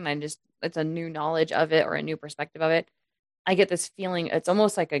and over again, it's a new knowledge of it or a new perspective of it. I get this feeling, it's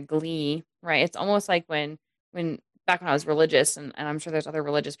almost like a glee, right? It's almost like when back when I was religious, and I'm sure there's other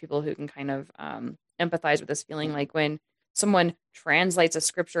religious people who can kind of empathize with this feeling, like when someone translates a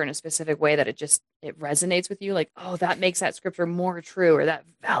scripture in a specific way that it resonates with you, like, oh, that makes that scripture more true, or that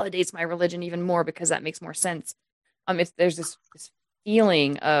validates my religion even more because that makes more sense. If there's this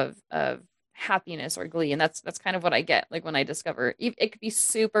feeling of happiness or glee, and that's kind of what I get like when I discover it could be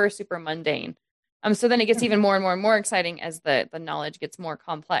super, super mundane. So then it gets even more and more and more exciting as the knowledge gets more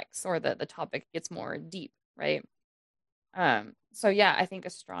complex or the topic gets more deep, right? So yeah, I think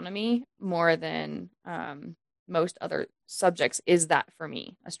astronomy more than most other subjects is that for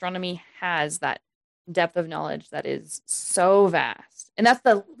me. Astronomy has that depth of knowledge that is so vast, and that's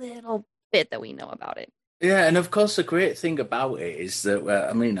the little bit that we know about it. Yeah, and of course, the great thing about it is that,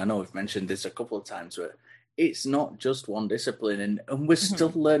 I mean, I know we've mentioned this a couple of times, but it's not just one discipline, and we're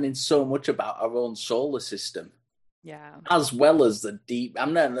still learning so much about our own solar system. Yeah. As well as the deep, I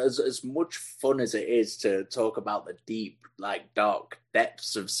mean, as much fun as it is to talk about the deep, like dark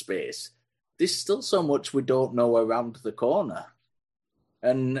depths of space, there's still so much we don't know around the corner.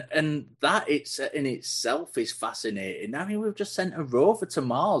 And that it's in itself is fascinating. I mean, we've just sent a rover to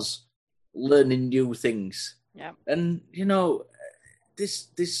Mars, learning new things. Yeah. And you know, this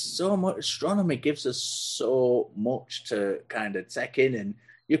so much astronomy gives us so much to kind of take in, and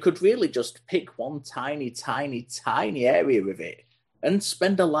you could really just pick one tiny area of it and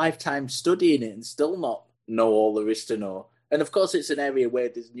spend a lifetime studying it and still not know all there is to know. And of course, it's an area where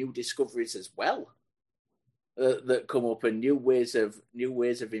there's new discoveries as well that come up, and new ways of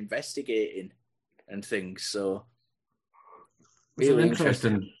investigating and things. So it's really an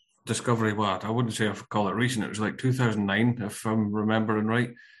interesting discovery. What I wouldn't say I call it recent. It was like 2009, if I'm remembering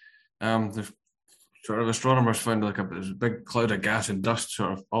right. The sort of astronomers found like a big cloud of gas and dust,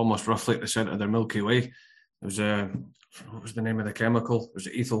 sort of almost roughly at the center of the Milky Way. It was what was the name of the chemical? It was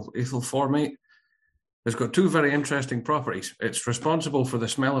ethyl formate. It's got two very interesting properties. It's responsible for the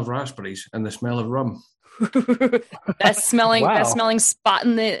smell of raspberries and the smell of rum. best smelling spot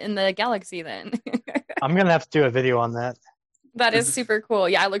in the galaxy. Then I'm gonna have to do a video on that. That is super cool.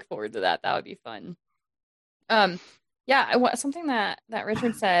 Yeah, I look forward to that. That would be fun. Yeah, something that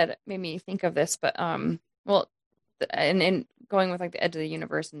Richard said made me think of this, but well, and going with like the edge of the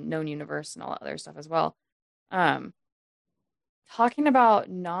universe and known universe and all that other stuff as well. Talking about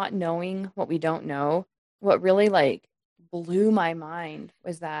not knowing what we don't know, what really like blew my mind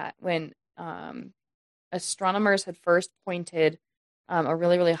was that when astronomers had first pointed a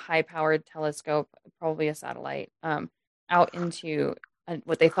really, really high powered telescope, probably a satellite, out into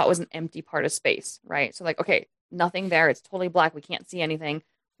what they thought was an empty part of space, right? So like, okay, nothing there. It's totally black. We can't see anything.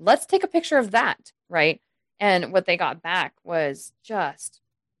 Let's take a picture of that, right? And what they got back was just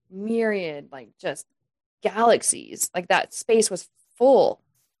myriad, like just galaxies. Like that space was full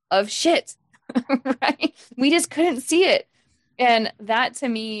of shit, right? We just couldn't see it. And that to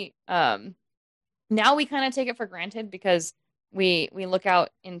me, now we kind of take it for granted because we look out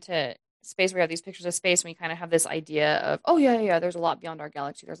into space. We have these pictures of space and we kind of have this idea of, oh yeah, there's a lot beyond our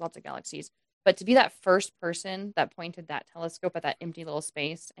galaxy. There's lots of galaxies. But to be that first person that pointed that telescope at that empty little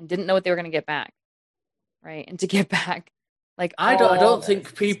space and didn't know what they were going to get back, right? And to get back, like I don't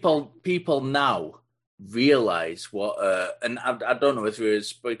think people now realize what. And I don't know if we were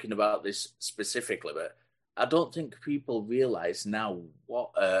speaking about this specifically, but I don't think people realize now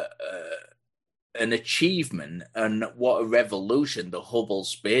what an achievement and what a revolution the Hubble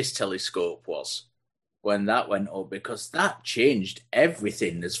Space Telescope was when that went up, because that changed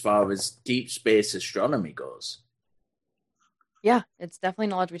everything as far as deep space astronomy goes. Yeah, it's definitely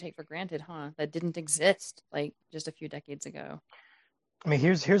knowledge we take for granted, huh? That didn't exist like just a few decades ago. I mean,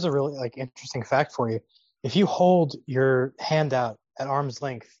 here's a really like interesting fact for you. If you hold your hand out at arm's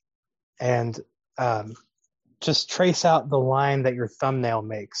length and just trace out the line that your thumbnail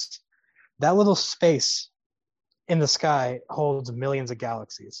makes, that little space in the sky holds millions of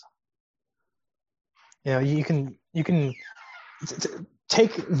galaxies. You know, you can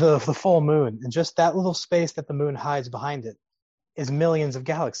take the full moon, and just that little space that the moon hides behind it is millions of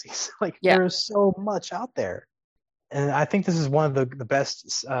galaxies. Like there's so much out there, and I think this is one of the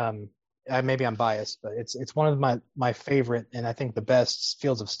best. Maybe I'm biased, but it's one of my favorite, and I think the best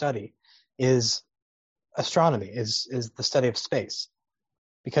fields of study is astronomy, is the study of space,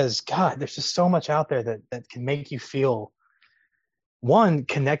 because God, there's just so much out there that can make you feel one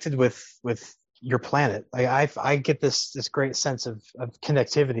connected with your planet. I get this great sense of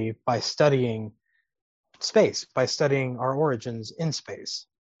connectivity by studying space, by studying our origins in space.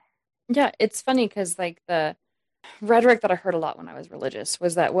 Yeah, it's funny because like the rhetoric that I heard a lot when I was religious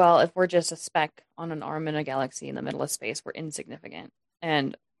was that, well, if we're just a speck on an arm in a galaxy in the middle of space, we're insignificant.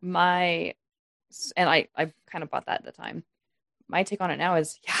 And I kind of bought that at the time. My take on it now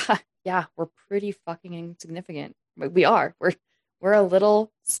is, yeah, we're pretty fucking insignificant. We are. We're a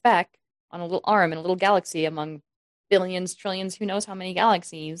little speck on a little arm in a little galaxy among billions, trillions, who knows how many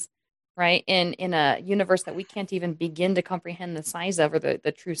galaxies, right? In a universe that we can't even begin to comprehend the size of or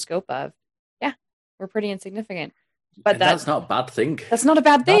the true scope of. Yeah, we're pretty insignificant. But that's not a bad thing. That's not a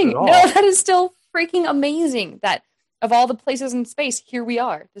bad thing. No, that is still freaking amazing. That of all the places in space, here we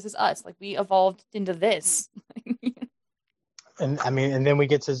are. This is us. Like we evolved into this. And I mean, and then we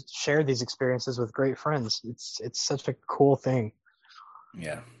get to share these experiences with great friends. It's such a cool thing.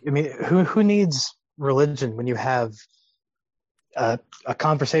 Yeah. I mean, who needs religion when you have a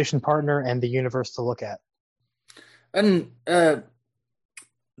conversation partner and the universe to look at? And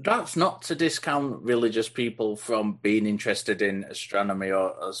that's not to discount religious people from being interested in astronomy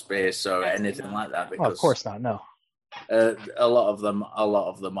or space or anything like that. Because, of course not. No. A lot of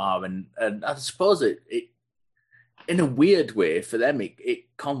them are, and I suppose it in a weird way for them,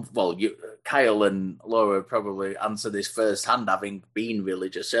 Kyle and Laura probably answer this firsthand, having been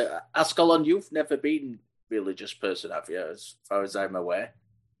religious. Ascalon, you've never been a religious person, have you? As far as I'm aware.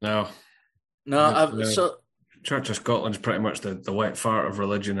 No. So Church of Scotland's pretty much the wet fart of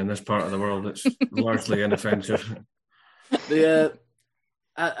religion in this part of the world. It's largely inoffensive.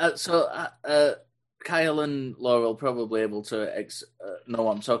 Kyle and Laura will probably able to know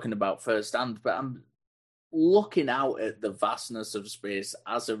what I'm talking about firsthand, but I'm looking out at the vastness of space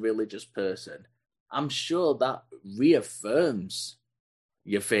as a religious person. I'm sure that reaffirms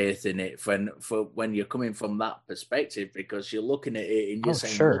your faith in it when you're coming from that perspective, because you're looking at it and you're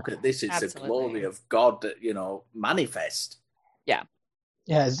saying, look at this, it's the glory of God that, manifest. Yeah.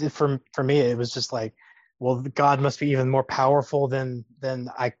 Yeah. For me, it was just like, well, God must be even more powerful than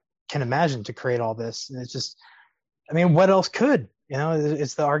I can imagine to create all this. And it's just, I mean, what else could?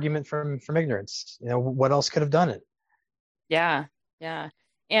 It's the argument from ignorance. What else could have done it? Yeah.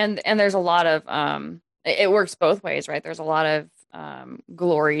 And there's a lot of it works both ways, right? There's a lot of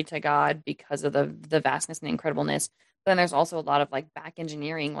glory to God because of the vastness and incredibleness. But then there's also a lot of like back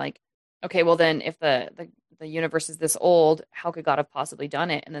engineering, like, okay, well then if the universe is this old, how could God have possibly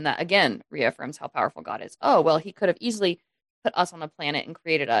done it? And then that again reaffirms how powerful God is. Oh, well, he could have easily put us on a planet and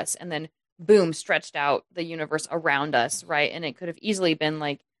created us, and then boom, stretched out the universe around us, right? And it could have easily been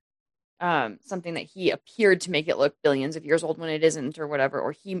like something that he appeared to make it look billions of years old when it isn't, or whatever.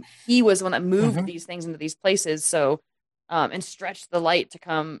 Or he was the one that moved these things into these places, so and stretched the light to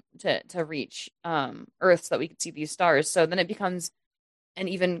come to reach Earth so that we could see these stars. So then it becomes an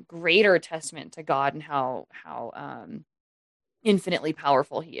even greater testament to God and how infinitely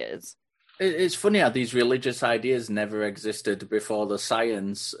powerful he is. It's funny how these religious ideas never existed before the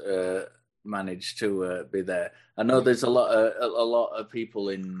science managed to be there. I know there's a lot of people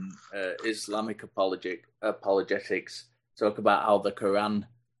in Islamic apologetics talk about how the Quran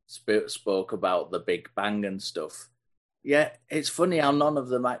spoke about the Big Bang and stuff. Yeah, it's funny how none of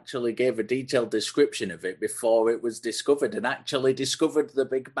them actually gave a detailed description of it before it was discovered, and actually discovered the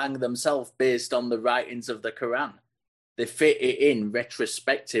Big Bang themselves based on the writings of the Quran. They fit it in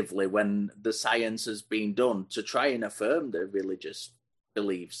retrospectively when the science has been done to try and affirm their religious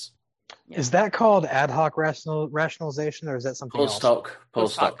beliefs. Yeah. Is that called ad hoc rationalization, or is that something post hoc?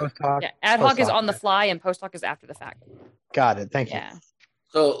 Post hoc. Yeah, ad hoc is on the fly, and post hoc is after the fact. Got it. Thank you.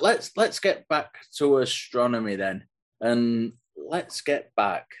 So let's get back to astronomy then, and let's get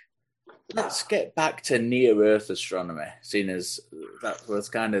back to near Earth astronomy, seeing as that was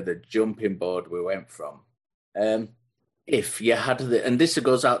kind of the jumping board we went from. If you had and this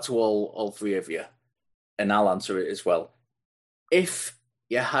goes out to all three of you, and I'll answer it as well. if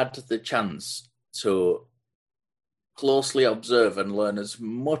you had the chance to closely observe and learn as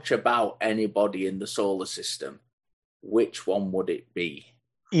much about anybody in the solar system, which one would it be?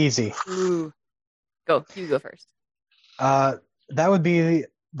 Easy. Ooh. You go first. That would be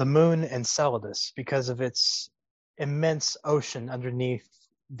the moon Enceladus because of its immense ocean underneath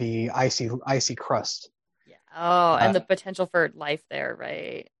the icy crust. Yeah. Oh, and the potential for life there,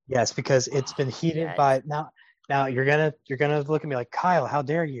 right? Yes, because it's been heated by now. Now you're gonna look at me like, Kyle, how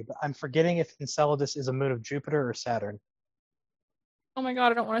dare you? But I'm forgetting if Enceladus is a moon of Jupiter or Saturn. Oh my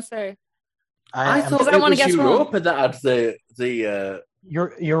God, I don't want to say. I thought it was Europa that had the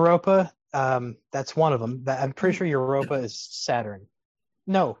Europa. That's one of them. I'm pretty sure Europa is Saturn.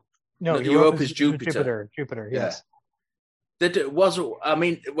 No, Europa is Jupiter. Jupiter, yes. That was. I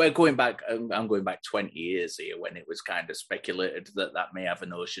mean, we're going back. I'm going back 20 years here when it was kind of speculated that may have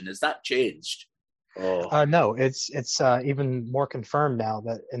an ocean. Has that changed? Oh. No, it's even more confirmed now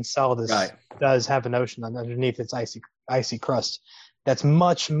that Enceladus does have an ocean underneath its icy crust. That's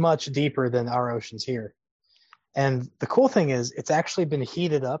much, much deeper than our oceans here. And the cool thing is, it's actually been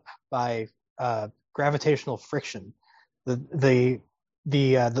heated up by gravitational friction. The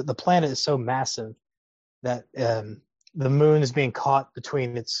planet is so massive that the moon is being caught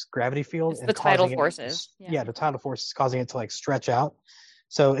between its gravity field and the tidal forces. The tidal force is causing it to like stretch out.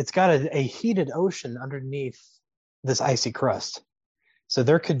 So it's got a heated ocean underneath this icy crust. So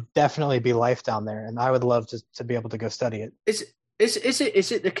there could definitely be life down there, and I would love to be able to go study it. Is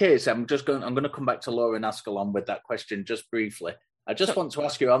it the case? I'm going to come back to Laura and Ascalon with that question just briefly. I just want to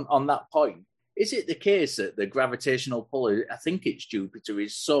ask you on that point. Is it the case that the gravitational pull, I think it's Jupiter,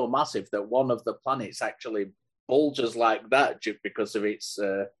 is so massive that one of the planets actually bulges like that just because of its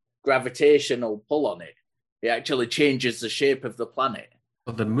gravitational pull on it? It actually changes the shape of the planet.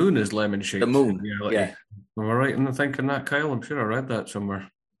 Well, the moon is lemon-shaped. The moon, yeah. Am I right in thinking that, Kyle? I'm sure I read that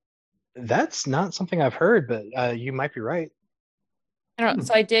somewhere. That's not something I've heard, but you might be right. I don't know.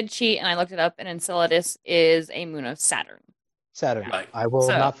 So I did cheat and I looked it up, and Enceladus is a moon of Saturn. Right. I will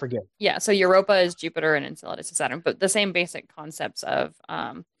not forget. Yeah, so Europa is Jupiter and Enceladus is Saturn, but the same basic concepts of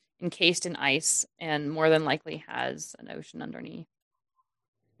encased in ice and more than likely has an ocean underneath.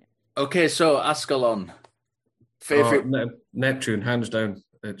 Yeah. Okay, so Ascalon. Favorite Neptune, hands down.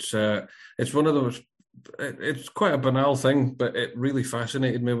 It's one of those. It's quite a banal thing, but it really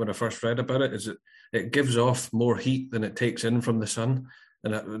fascinated me when I first read about it. Is it gives off more heat than it takes in from the sun,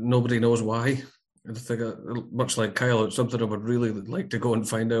 and nobody knows why. I think, much like Kyle, it's something I would really like to go and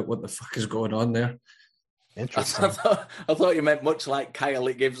find out what the fuck is going on there. Interesting. I thought you meant much like Kyle,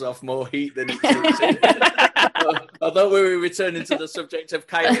 it gives off more heat than it takes in. I thought we were returning to the subject of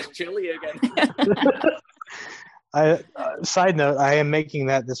Kyle's chili again. Side note, I am making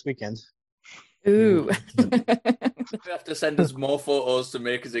that this weekend. Ooh. You have to send us more photos to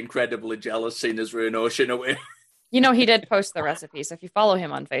make us incredibly jealous, seeing as we're an ocean away. You know, he did post the recipe, so if you follow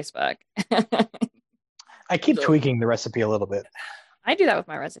him on Facebook. I keep tweaking the recipe a little bit. I do that with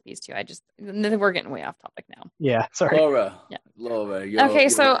my recipes too. We're getting way off topic now. Yeah, sorry. Laura. Yeah. Laura, okay,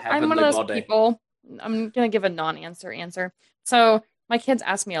 so I'm one of those people. I'm going to give a non-answer answer. So my kids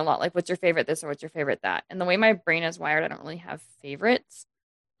ask me a lot, like, what's your favorite this or what's your favorite that? And the way my brain is wired, I don't really have favorites.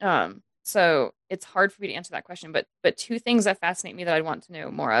 So it's hard for me to answer that question. But two things that fascinate me that I want to know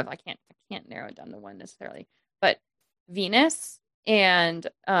more of. I can't narrow it down to one necessarily. But Venus and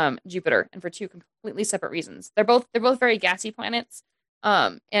Jupiter, and for two completely separate reasons. They're both very gassy planets.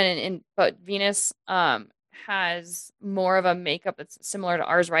 But Venus has more of a makeup that's similar to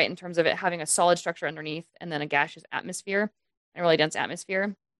ours, right? In terms of it having a solid structure underneath and then a gaseous atmosphere. A really dense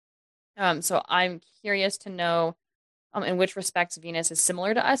atmosphere. So I'm curious to know in which respects Venus is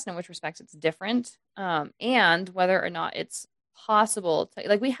similar to us and in which respects it's different, and whether or not it's possible to,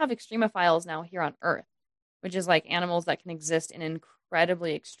 like, we have extremophiles now here on Earth, which is like animals that can exist in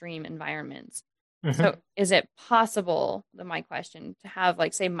incredibly extreme environments. Mm-hmm. So is it possible, my question, to have,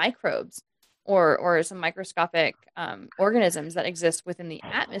 like, say, microbes or some microscopic organisms that exist within the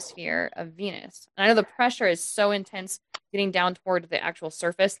atmosphere of Venus? And I know the pressure is so intense getting down toward the actual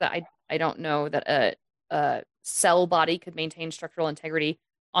surface that I don't know that a cell body could maintain structural integrity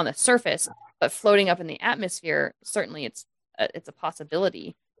on the surface, but floating up in the atmosphere, certainly it's a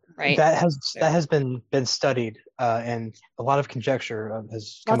possibility, right? That has been studied, and a lot of conjecture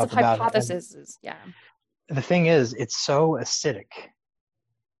has come up about it. Lots of hypotheses, yeah. The thing is, it's so acidic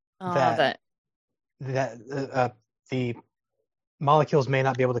that the molecules may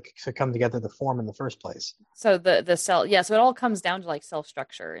not be able to come together to form in the first place. So the cell, yeah. So it all comes down to, like, cell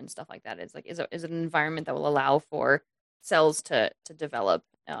structure and stuff like that. Is it an environment that will allow for cells to develop?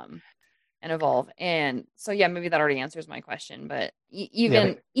 and evolve. And so, yeah, maybe that already answers my question. But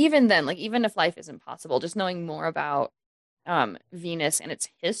even then, like even if life isn't possible, just knowing more about Venus and its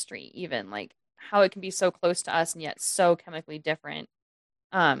history, even like how it can be so close to us and yet so chemically different.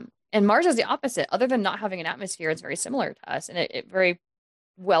 And Mars is the opposite. Other than not having an atmosphere, it's very similar to us, and it very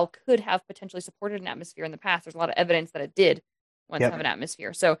well could have potentially supported an atmosphere in the past. There's a lot of evidence that it did once have an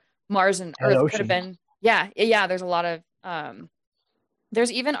atmosphere. So Mars and Earth could have been, yeah. There's a lot of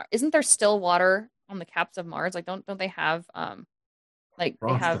there's even, isn't there still water on the caps of Mars? Like don't they have like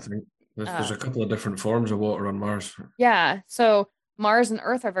Frost, they have? I think. There's a couple of different forms of water on Mars. Yeah, so Mars and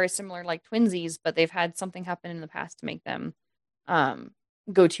Earth are very similar, like twinsies, but they've had something happen in the past to make them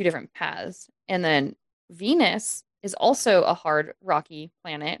go two different paths. And then Venus is also a hard, rocky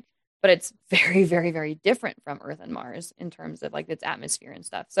planet, but it's very, very, very different from Earth and Mars in terms of like its atmosphere and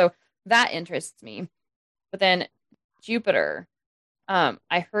stuff. So that interests me. But then Jupiter,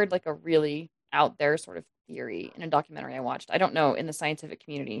 I heard like a really out there sort of theory in a documentary I watched. I don't know in the scientific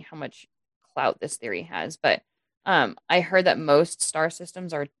community how much clout this theory has, but I heard that most star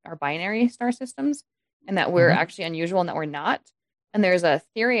systems are binary star systems, and that we're actually unusual and that we're not. And there's a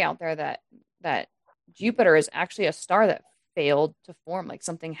theory out there that Jupiter is actually a star that failed to form, like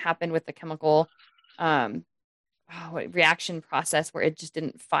something happened with the chemical reaction process where it just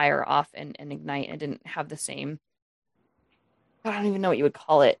didn't fire off and ignite, and it didn't have the same, I don't even know what you would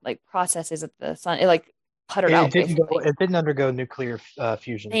call it, like processes at the sun. It like puttered out. It didn't undergo nuclear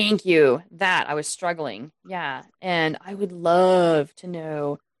fusion. Thank you. That I was struggling. Yeah. And I would love to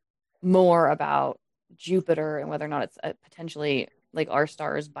know more about Jupiter and whether or not it's potentially like our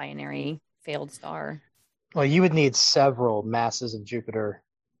star's binary failed star. Well, you would need several masses of Jupiter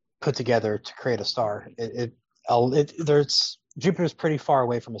put together to create a star. Jupiter's pretty far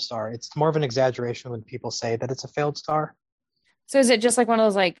away from a star. It's more of an exaggeration when people say that it's a failed star. So is it just like one of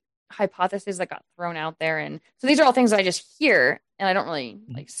those like hypotheses that got thrown out there? And so these are all things that I just hear and I don't really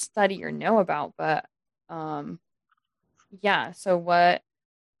like study or know about, but yeah. So what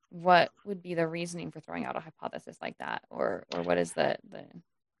would be the reasoning for throwing out a hypothesis like that, or what is the?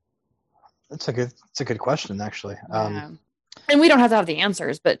 It's a good question, actually. Yeah. And we don't have to have the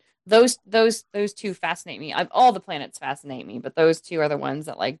answers, but those two fascinate me. All the planets fascinate me, but those two are the ones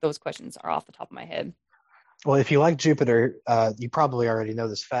that like those questions are off the top of my head. Well, if you like Jupiter, you probably already know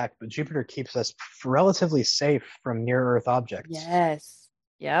this fact, but Jupiter keeps us relatively safe from near-Earth objects. Yes.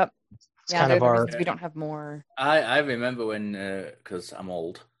 Yep. It's kind of our. We don't have more. I remember when, because I'm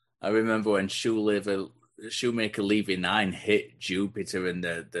old, I remember when Shoemaker Levy 9 hit Jupiter and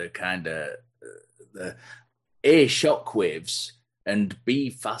the kind of the A, shockwaves, and B,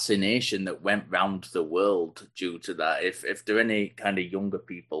 fascination that went round the world due to that. If there are any kind of younger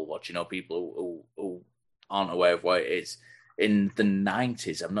people watching, or people who aren't aware of what it is, in the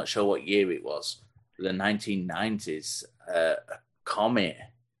 90s, I'm not sure what year it was, the 1990s, a comet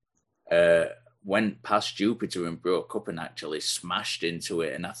went past Jupiter and broke up and actually smashed into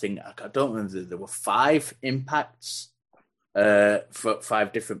it. And I don't remember, there were 5 impacts for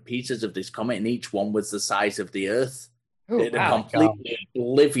 5 different pieces of this comet, and each one was the size of the Earth. Ooh, it had completely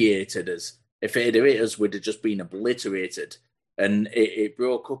obliterated us. If it had hit us, we'd have just been obliterated. And it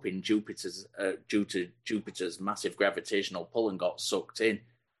broke up in Jupiter's due to Jupiter's massive gravitational pull and got sucked in.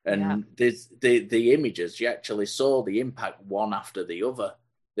 And the images, you actually saw the impact one after the other.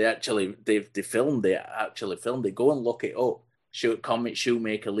 They filmed it. Go and look it up. Comet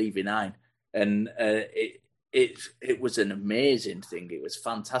Shoemaker Levy 9, and it was an amazing thing. It was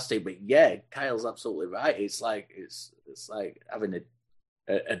fantastic. But yeah, Kyle's absolutely right. It's like having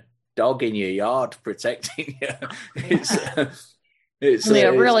a dog in your yard protecting you. It's only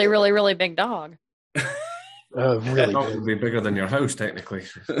a really, really, really big dog. Really dog would be bigger than your house, technically.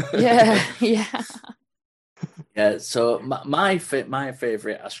 Yeah. Yeah. So my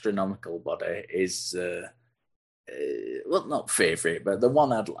favorite astronomical body is well, not favorite, but the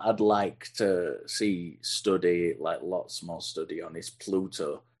one I'd like to see study, like lots more study on, is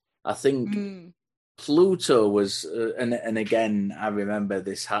Pluto. I think Pluto was, and again, I remember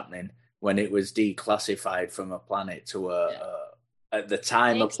this happening when it was declassified from a planet to at the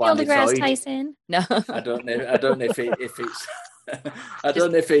time Thanks, a planetoid. Neil deGrasse Tyson. No, I don't know if it's I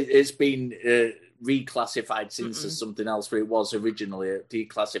don't know if it's been reclassified since as something else, but it was originally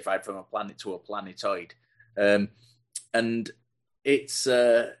declassified from a planet to a planetoid. And it's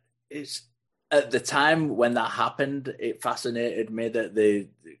at the time when that happened, it fascinated me that they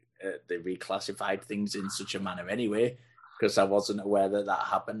reclassified things in such a manner anyway, because I wasn't aware that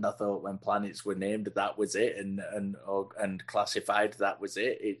happened. I thought when planets were named, that was it, and classified, that was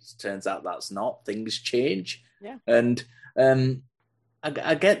it. It turns out that's not. Things change. Yeah. And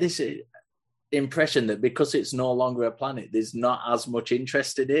I get this. impression that because it's no longer a planet, there's not as much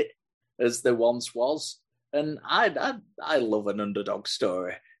interest in it as there once was. And I love an underdog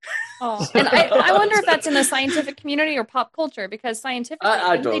story. Oh, and I wonder if that's in the scientific community or pop culture, because scientifically,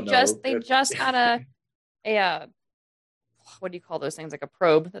 I don't know. They just had a what do you call those things, like a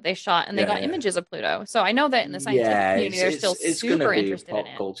probe that they shot, and they got images of Pluto. So I know that in the scientific community, they're still super interested in it.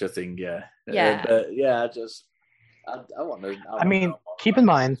 Pop culture thing, yeah. I want to. I mean, keep in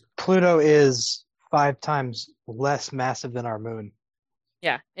mind, Pluto is 5 times less massive than our moon.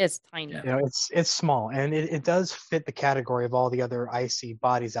 Yeah, it's tiny. You know, it's small, and it does fit the category of all the other icy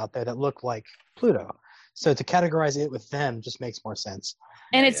bodies out there that look like Pluto. So to categorize it with them just makes more sense.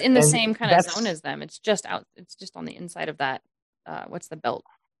 And it's in the same kind of zone as them. It's just on the inside of that. What's the belt?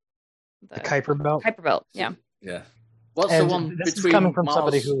 The Kuiper belt. Kuiper belt. Yeah. Yeah. What's the one this between is coming from Mars?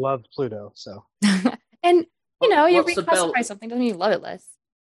 somebody who loved Pluto, so. And you reclassify something doesn't mean you love it less.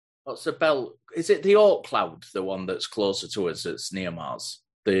 What's the belt? Is it the Oort cloud, the one that's closer to us, that's near Mars?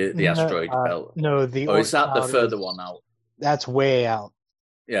 The asteroid belt? No, or is that the further one out? That's way out.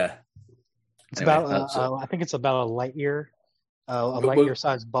 Yeah. It's about, I think it's about a light year, light year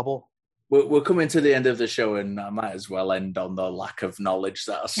sized bubble. We're coming to the end of the show, and I might as well end on the lack of knowledge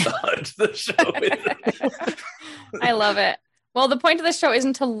that I started the show with. I love it. Well, the point of the show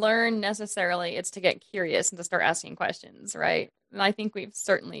isn't to learn necessarily, it's to get curious and to start asking questions, right? And I think we've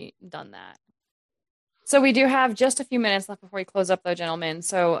certainly done that. So we do have just a few minutes left before we close up, though, gentlemen.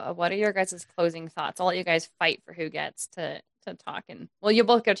 So what are your guys' closing thoughts? I'll let you guys fight for who gets to talk. And well, you'll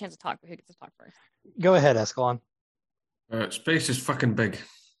both get a chance to talk, but who gets to talk first? Go ahead, Escalon. Space is fucking big.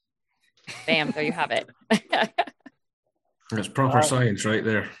 Bam, there you have it. It's proper science right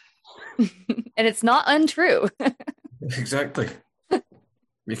there. And it's not untrue. Exactly.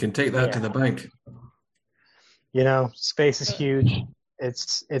 You can take that to the bank. You know, space is huge.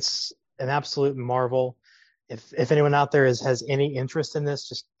 It's an absolute marvel. If anyone out there has any interest in this,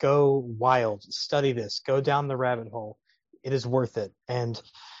 just go wild, study this, go down the rabbit hole. It is worth it. And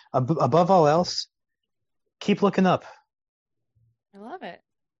above all else, keep looking up. I love it.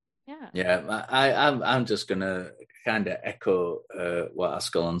 Yeah. Yeah, I'm just gonna kind of echo what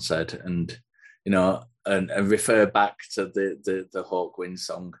Ascalon said, and and refer back to the Hawkwind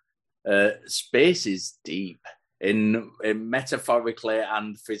song. Space is deep in metaphorically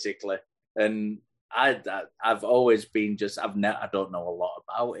and physically, and I've always been I don't know a lot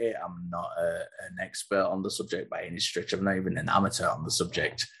about it. I'm not an expert on the subject by any stretch. I'm not even an amateur on the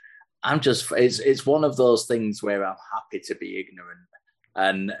subject. It's one of those things where I'm happy to be ignorant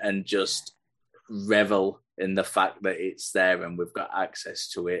and just revel in the fact that it's there and we've got access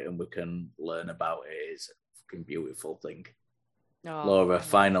to it and we can learn about it. It's a fucking beautiful thing. Oh. Laura,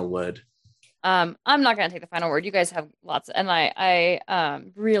 final word. I'm not going to take the final word. You guys have lots, and I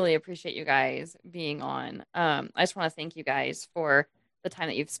really appreciate you guys being on. I just want to thank you guys for the time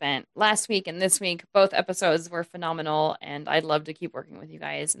that you've spent last week and this week. Both episodes were phenomenal, and I'd love to keep working with you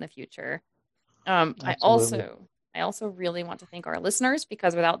guys in the future. I also really want to thank our listeners,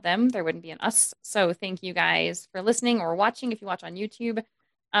 because without them, there wouldn't be an us. So thank you guys for listening or watching if you watch on YouTube.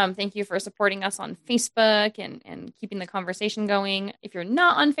 Thank you for supporting us on Facebook and keeping the conversation going. If you're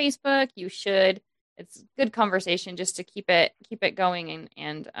not on Facebook, you should. It's good conversation just to keep it going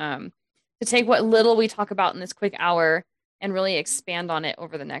and to take what little we talk about in this quick hour and really expand on it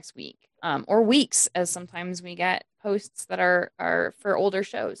over the next week or weeks, as sometimes we get posts that are for older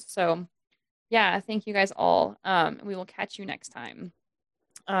shows. So yeah, thank you guys all. We will catch you next time.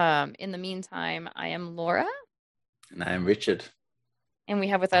 In the meantime, I am Laura. And I am Richard. And we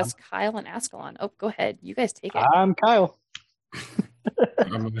have with us Kyle and Ascalon. Oh, go ahead. You guys take it. I'm Kyle.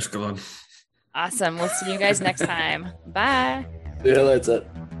 I'm Ascalon. Awesome. We'll see you guys next time. Bye. See you later.